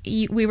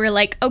we were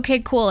like, okay,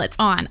 cool, it's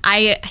on,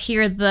 I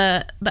hear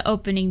the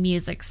opening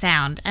music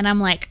sound, and I'm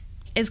like,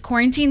 is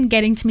quarantine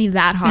getting to me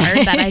that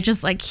hard that I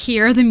just like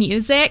hear the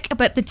music?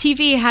 But the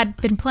TV had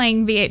been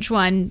playing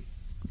VH1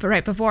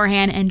 right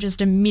beforehand and just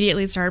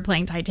immediately started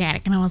playing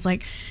Titanic, and I was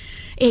like,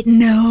 it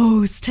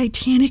knows.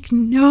 Titanic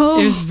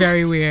knows. It was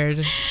very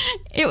weird.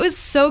 It was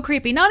so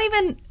creepy. Not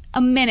even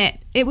a minute.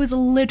 It was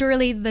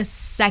literally the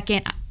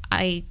second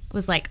I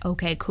was like,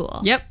 okay,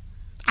 cool. Yep.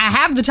 I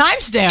have the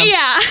timestamp.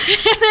 Yeah.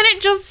 And then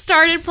it just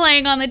started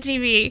playing on the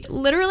TV.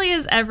 Literally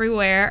is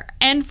everywhere.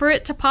 And for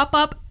it to pop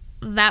up,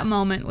 that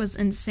moment was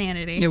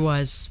insanity. It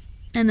was.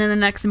 And then the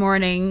next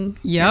morning.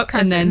 Yep.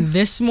 And then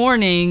this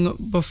morning,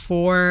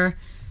 before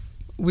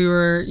we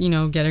were,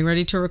 getting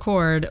ready to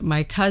record,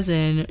 my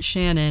cousin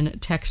Shannon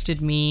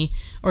texted me,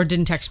 or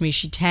didn't text me,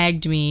 she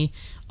tagged me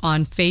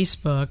on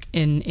Facebook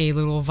in a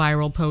little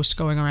viral post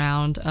going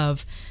around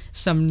of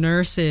some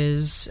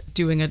nurses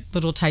doing a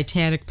little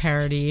Titanic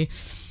parody,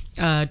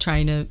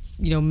 trying to,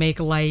 make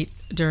light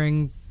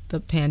during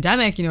the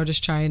pandemic,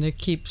 just trying to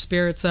keep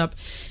spirits up.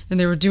 And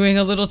they were doing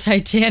a little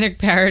Titanic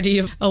parody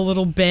of a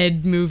little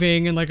bed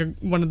moving, and like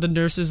one of the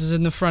nurses is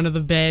in the front of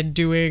the bed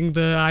doing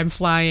the I'm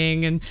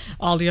flying, and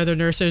all the other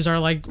nurses are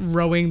like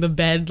rowing the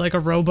bed like a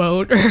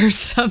rowboat or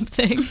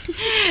something.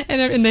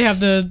 and they have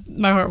the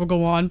My Heart Will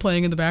Go On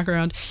playing in the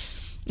background.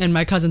 And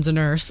my cousin's a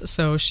nurse,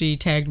 so she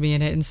tagged me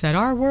in it and said,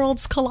 our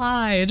worlds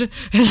collide.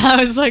 And I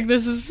was like,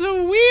 this is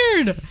so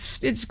weird.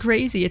 It's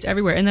crazy. It's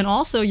everywhere. And then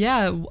also,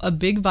 a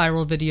big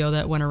viral video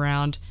that went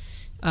around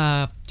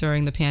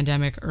during the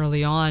pandemic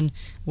early on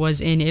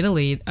was in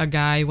Italy. A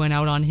guy went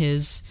out on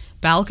his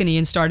balcony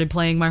and started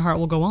playing My Heart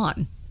Will Go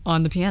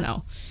On the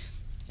piano.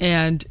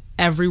 And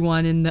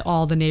everyone in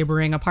all the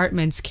neighboring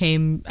apartments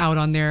came out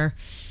on their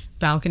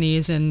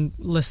balconies and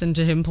listened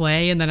to him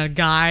play, and then a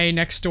guy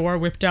next door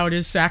whipped out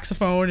his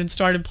saxophone and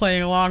started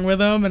playing along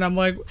with him, and I'm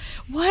like,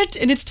 what?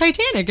 And it's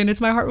Titanic, and it's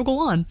My Heart Will Go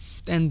On,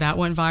 and that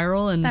went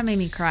viral, and that made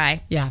me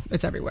cry. Yeah,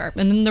 it's everywhere.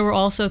 And then there were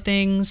also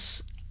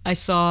things, I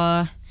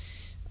saw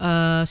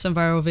some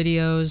viral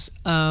videos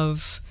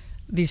of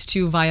these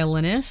two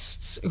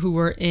violinists who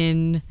were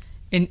in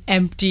an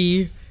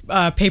empty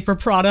paper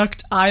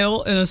product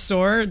aisle in a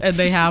store, and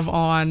they have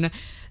on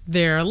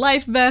their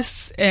life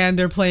vests, and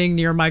they're playing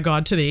Near My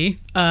God to Thee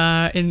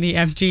in the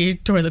empty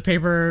toilet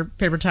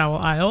paper towel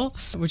aisle,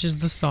 which is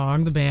the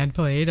song the band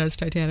played as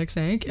Titanic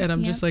sank. And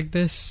I'm just like,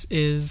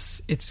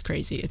 it's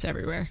crazy. It's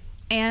everywhere.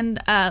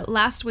 And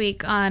last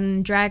week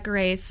on Drag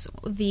Race,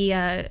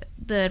 the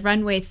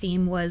runway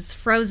theme was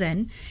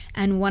Frozen,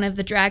 and one of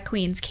the drag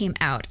queens came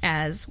out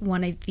as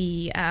one of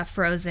the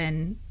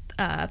Frozen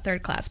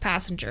third class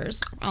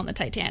passengers on the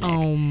Titanic.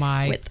 Oh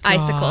my with God.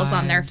 Icicles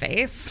on their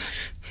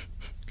face.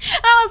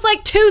 I was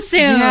like, too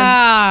soon.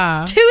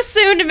 Yeah. Too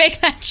soon to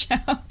make that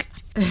joke.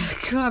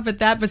 God,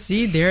 but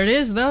see, there it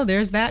is, though.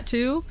 There's that,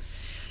 too.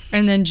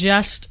 And then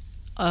just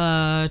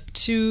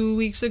 2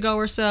 weeks ago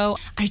or so,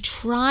 I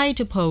try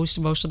to post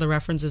most of the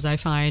references I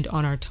find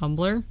on our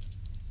Tumblr,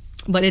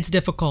 but it's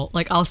difficult.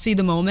 Like, I'll see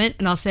the moment,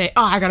 and I'll say,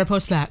 oh, I gotta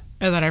post that,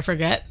 and then I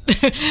forget.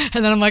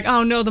 And then I'm like,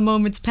 oh, no, the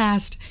moment's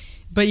passed.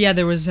 But yeah,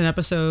 there was an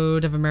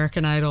episode of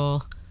American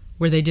Idol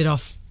where they did a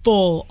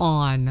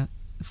full-on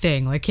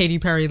thing. Like, Katy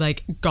Perry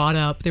got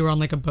up, they were on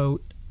like a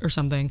boat or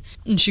something,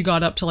 and she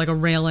got up to like a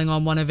railing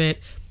on one of it,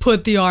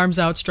 put the arms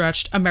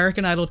outstretched.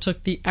 American Idol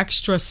took the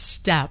extra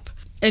step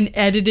and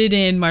edited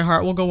in My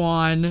Heart Will Go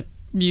On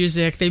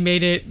music. They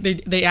made it,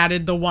 they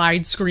added the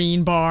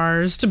widescreen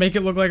bars to make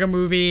it look like a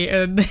movie,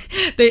 and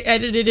they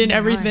edited in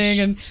everything.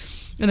 And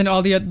then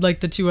all the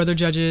the two other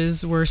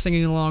judges were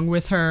singing along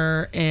with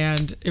her,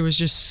 and it was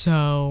just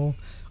so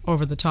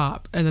over the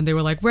top. And then they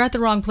were like, we're at the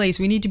wrong place,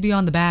 we need to be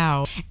on the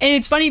bow. And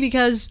it's funny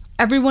because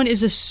everyone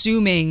is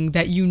assuming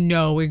that you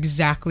know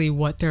exactly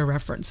what they're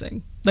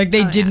referencing. Like,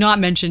 they did not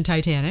mention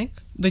Titanic.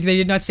 Like, they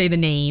did not say the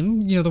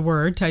name, the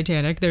word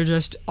Titanic. They're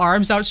just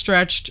arms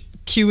outstretched,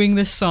 cueing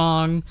this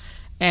song,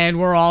 and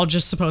we're all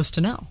just supposed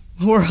to know.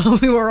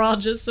 We're all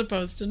just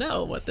supposed to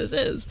know what this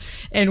is.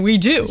 And we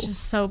do. It's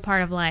just so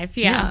part of life.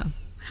 Yeah.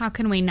 How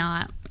can we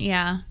not?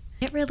 Yeah.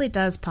 It really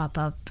does pop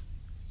up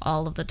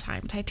all of the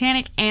time.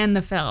 Titanic and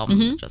the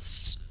film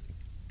just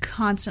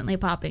constantly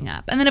popping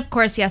up. And then, of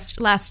course, I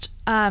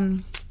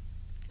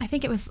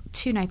think it was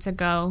 2 nights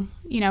ago,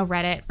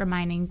 Reddit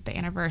reminding the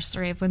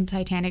anniversary of when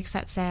Titanic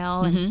set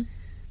sail. And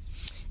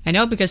I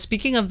know, because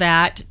speaking of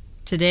that,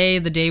 today,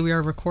 the day we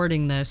are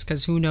recording this,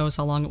 because who knows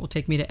how long it will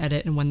take me to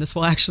edit and when this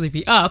will actually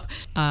be up.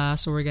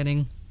 So we're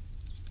getting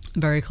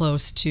very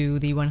close to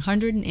the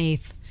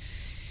 108th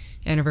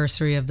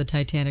anniversary of the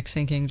Titanic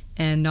sinking.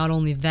 And not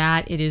only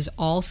that, it is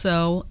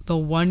also the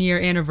 1-year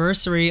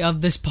anniversary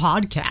of this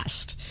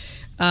podcast,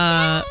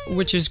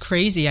 which is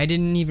crazy. I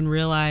didn't even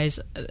realize,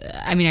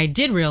 I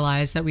did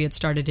realize that we had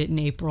started it in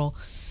April,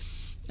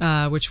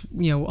 which,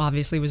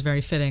 obviously was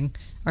very fitting.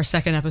 Our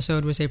second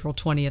episode was April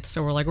 20th,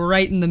 so we're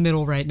right in the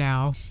middle right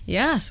now.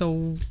 Yeah,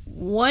 so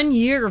 1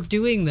 year of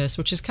doing this,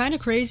 which is kind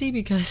of crazy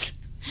because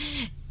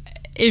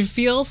it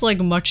feels like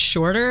much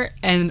shorter,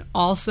 and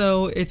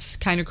also it's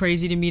kind of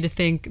crazy to me to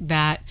think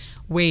that,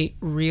 wait,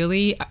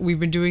 really? We've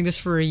been doing this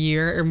for a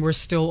year and we're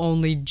still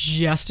only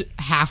just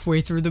halfway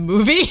through the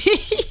movie?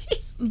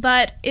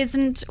 But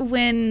isn't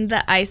when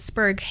the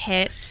iceberg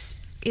hits,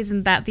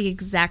 isn't that the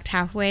exact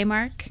halfway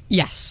mark?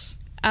 Yes.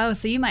 Oh,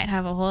 so you might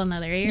have a whole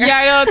another year. Yeah,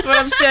 I know, that's what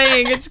I'm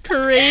saying. It's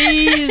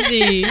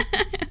crazy.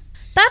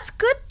 That's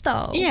good,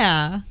 though.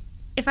 Yeah.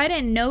 If I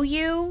didn't know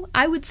you,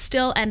 I would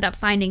still end up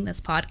finding this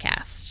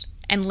podcast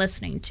and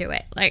listening to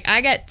it.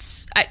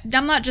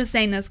 I'm not just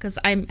saying this because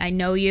I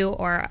know you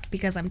or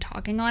because I'm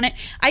talking on it.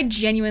 I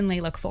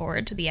genuinely look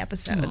forward to the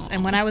episodes. Aww.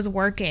 And when I was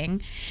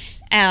working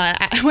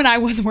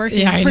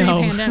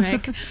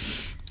pre-pandemic,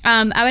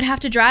 I would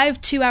have to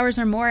drive 2 hours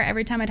or more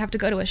every time I'd have to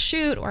go to a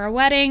shoot or a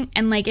wedding.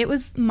 And it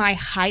was my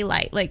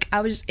highlight.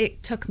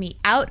 It took me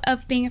out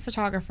of being a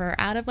photographer,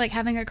 out of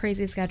having a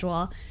crazy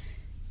schedule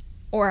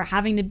or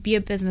having to be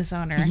a business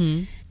owner.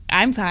 Mm-hmm.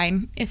 I'm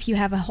fine if you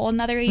have a whole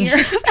nother year.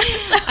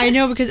 I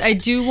know, because I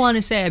do want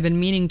to say, I've been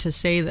meaning to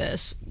say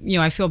this.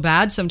 I feel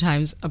bad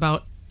sometimes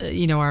about,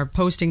 our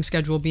posting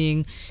schedule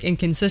being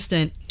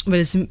inconsistent, but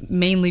it's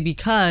mainly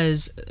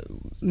because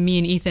me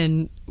and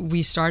Ethan,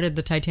 we started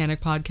the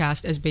Titanic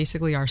podcast as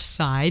basically our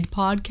side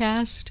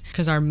podcast,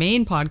 because our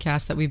main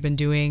podcast that we've been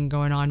doing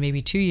going on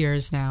maybe 2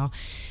 years now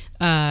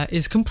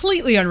is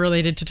completely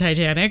unrelated to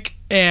Titanic,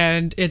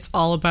 and it's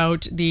all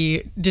about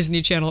the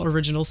Disney Channel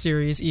original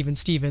series Even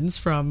Stevens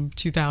from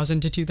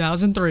 2000 to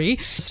 2003,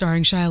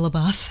 starring Shia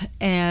LaBeouf.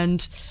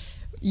 And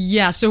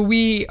yeah, so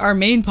our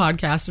main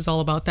podcast is all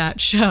about that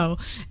show,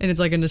 and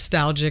it's like a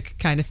nostalgic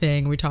kind of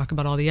thing. We talk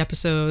about all the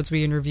episodes,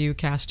 we interview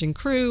cast and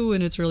crew,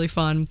 and it's really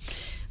fun.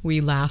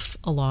 We laugh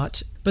a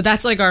lot. But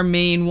that's our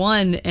main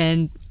one,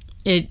 and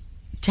it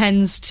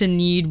tends to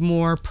need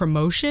more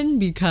promotion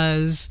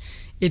because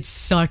it's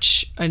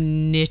such a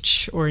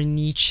niche or a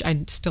niche.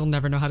 I still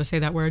never know how to say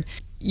that word.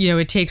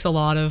 It takes a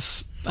lot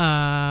of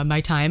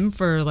my time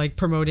for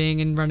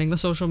promoting and running the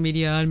social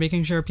media and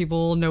making sure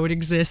people know it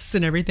exists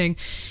and everything.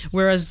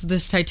 Whereas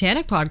this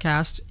Titanic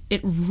podcast,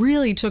 it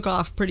really took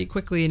off pretty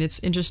quickly, and it's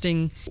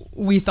interesting.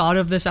 We thought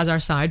of this as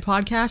our side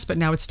podcast, but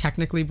now it's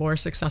technically more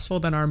successful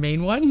than our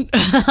main one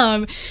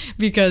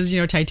because,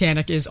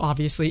 Titanic is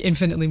obviously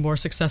infinitely more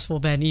successful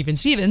than Even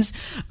Stevens.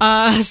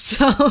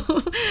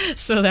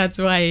 So that's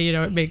why,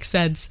 it makes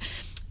sense.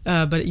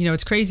 But,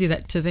 it's crazy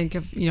to think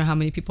of, how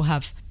many people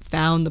have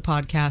found the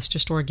podcast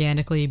just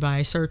organically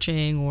by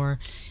searching or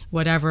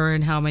whatever,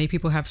 and how many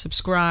people have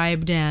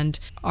subscribed and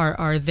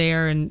are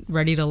there and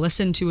ready to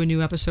listen to a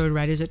new episode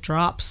right as it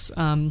drops.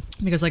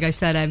 Because like I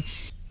said, I'm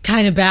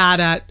kind of bad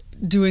at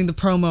doing the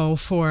promo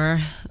for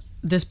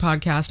this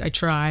podcast. I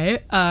try,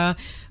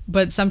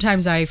 but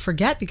sometimes I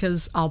forget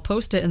because I'll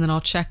post it and then I'll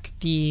check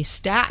the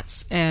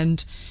stats,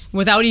 and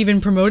without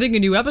even promoting a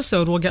new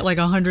episode, we'll get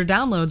 100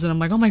 downloads, and I'm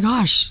like, oh my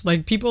gosh,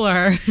 people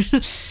are,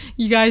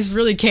 you guys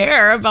really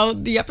care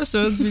about the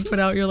episodes we put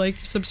out. You're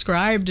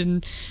subscribed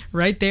and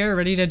right there,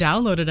 ready to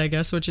download it, I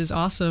guess, which is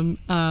awesome.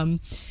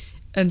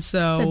 And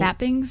so that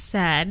being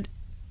said,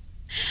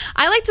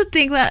 I like to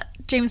think that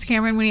James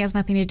Cameron, when he has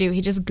nothing to do,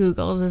 he just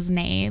Googles his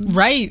name.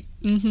 Right.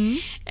 Mm-hmm.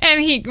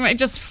 And he might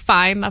just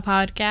find the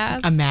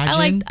podcast.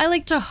 Imagine. I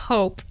like to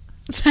hope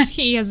that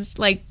he has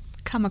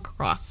come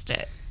across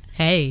it.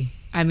 Hey,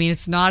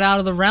 it's not out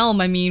of the realm.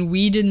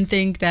 We didn't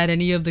think that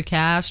any of the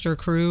cast or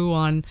crew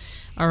on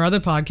our other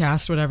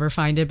podcast would ever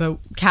find it, but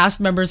cast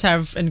members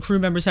and crew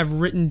members have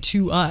written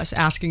to us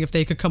asking if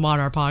they could come on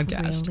our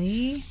podcast.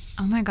 Really?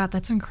 Oh my God,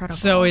 that's incredible.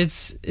 So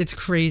it's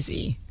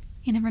crazy.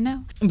 You never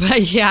know.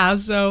 But yeah,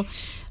 so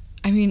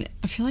I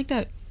feel like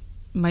that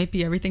might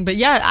be everything. But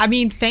yeah,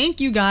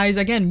 thank you guys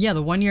again. Yeah,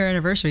 the 1 year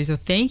anniversary. So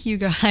thank you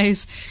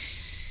guys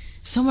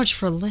so much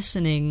for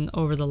listening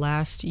over the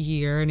last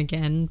year. And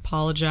again,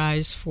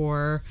 apologize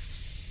for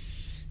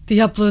the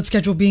upload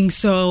schedule being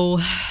so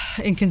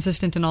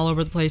inconsistent and all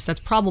over the place.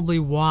 That's probably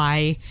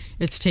why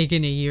it's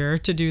taken a year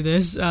to do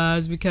this,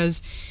 is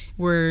because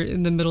we're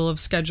in the middle of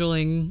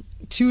scheduling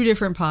 2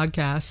 different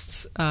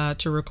podcasts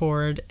to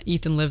record.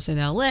 Ethan lives in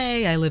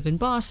LA, I live in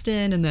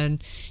Boston, and then,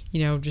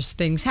 just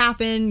things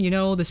happen.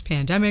 This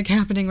pandemic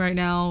happening right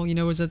now,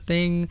 is a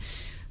thing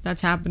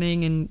that's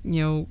happening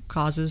and,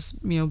 causes,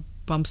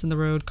 bumps in the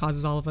road,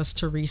 causes all of us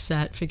to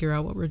reset, figure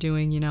out what we're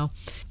doing,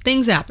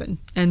 Things happen.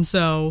 And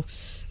so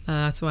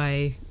that's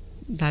why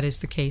that is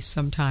the case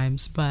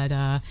sometimes.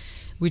 But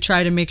we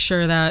try to make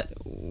sure that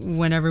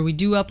whenever we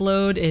do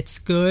upload, it's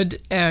good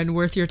and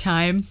worth your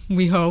time,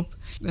 we hope.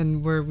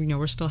 And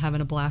we're still having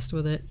a blast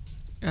with it.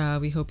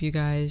 We hope you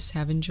guys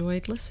have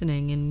enjoyed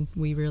listening, and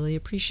we really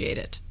appreciate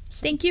it.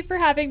 Thank you for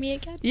having me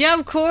again. Yeah,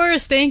 of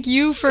course. Thank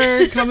you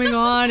for coming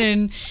on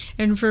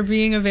and for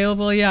being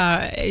available.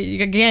 Yeah,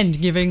 again,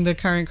 giving the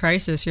current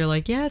crisis, you're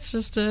like, yeah, it's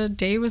just a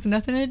day with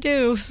nothing to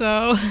do.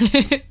 So,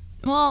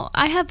 Well,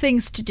 I have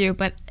things to do,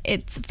 but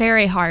it's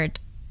very hard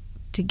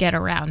to get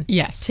around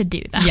to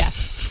do that.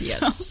 Yes,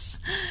 yes.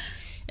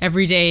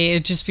 Every day,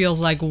 it just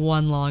feels like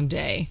one long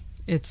day.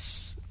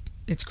 It's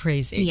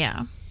crazy.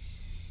 Yeah.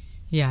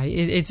 Yeah,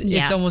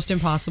 it's almost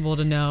impossible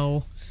to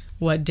know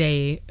what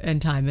day and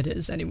time it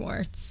is anymore.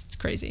 It's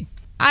crazy.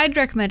 I'd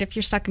recommend if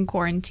you're stuck in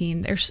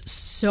quarantine, there's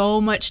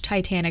so much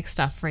Titanic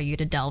stuff for you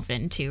to delve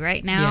into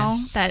right now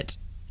that,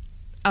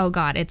 oh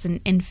God, it's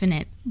an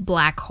infinite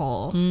black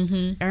hole.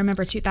 I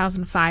remember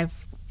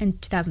 2005 and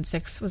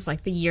 2006 was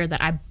like the year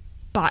that I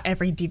bought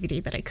every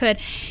DVD that I could,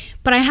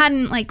 but I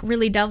hadn't like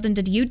really delved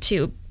into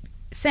YouTube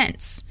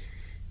since.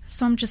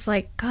 So I'm just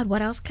like, God,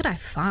 what else could I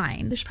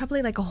find? There's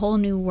probably like a whole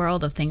new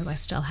world of things I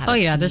still haven't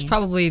seen.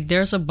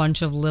 There's a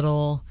bunch of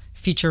little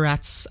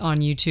featurettes on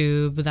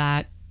YouTube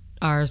that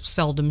are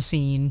seldom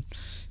seen,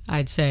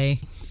 I'd say.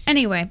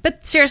 Anyway,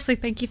 but seriously,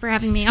 thank you for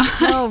having me on.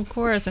 Oh, of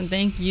course, and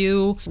thank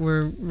you.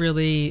 We're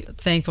really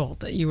thankful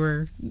that you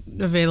were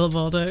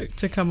available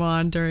to come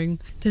on during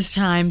this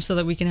time so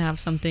that we can have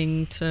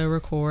something to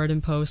record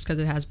and post, because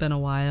it has been a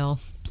while.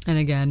 And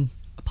again,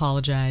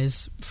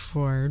 apologize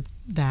for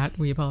that.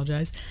 We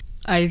apologize.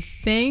 I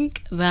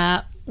think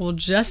that will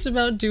just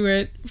about do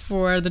it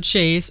for The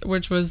Chase,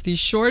 which was the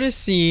shortest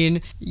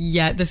scene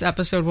yet. This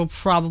episode will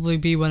probably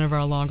be one of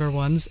our longer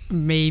ones,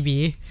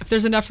 maybe. If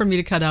there's enough for me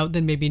to cut out,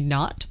 then maybe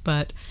not,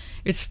 but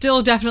it's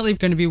still definitely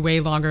going to be way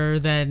longer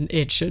than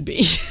it should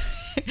be.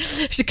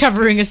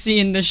 Covering a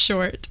scene this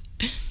short.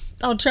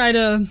 I'll try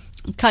to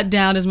cut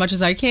down as much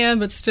as I can,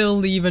 but still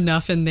leave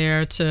enough in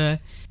there to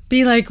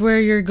be like we're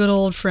your good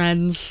old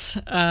friends,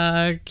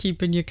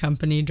 keeping you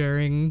company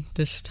during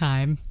this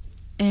time.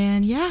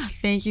 And yeah,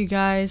 thank you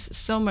guys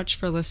so much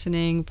for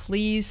listening.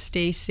 Please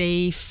stay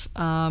safe.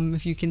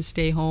 If you can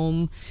stay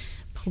home,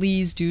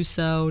 please do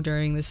so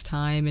during this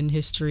time in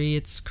history.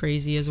 It's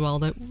crazy as well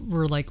that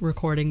we're like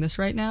recording this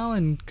right now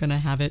and gonna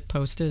have it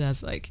posted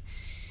as like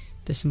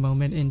this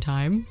moment in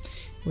time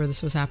where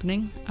this was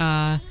happening.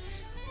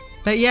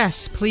 But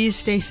yes, please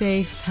stay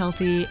safe,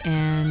 healthy,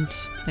 and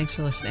thanks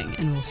for listening.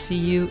 And we'll see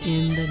you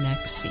in the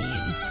next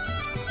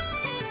scene.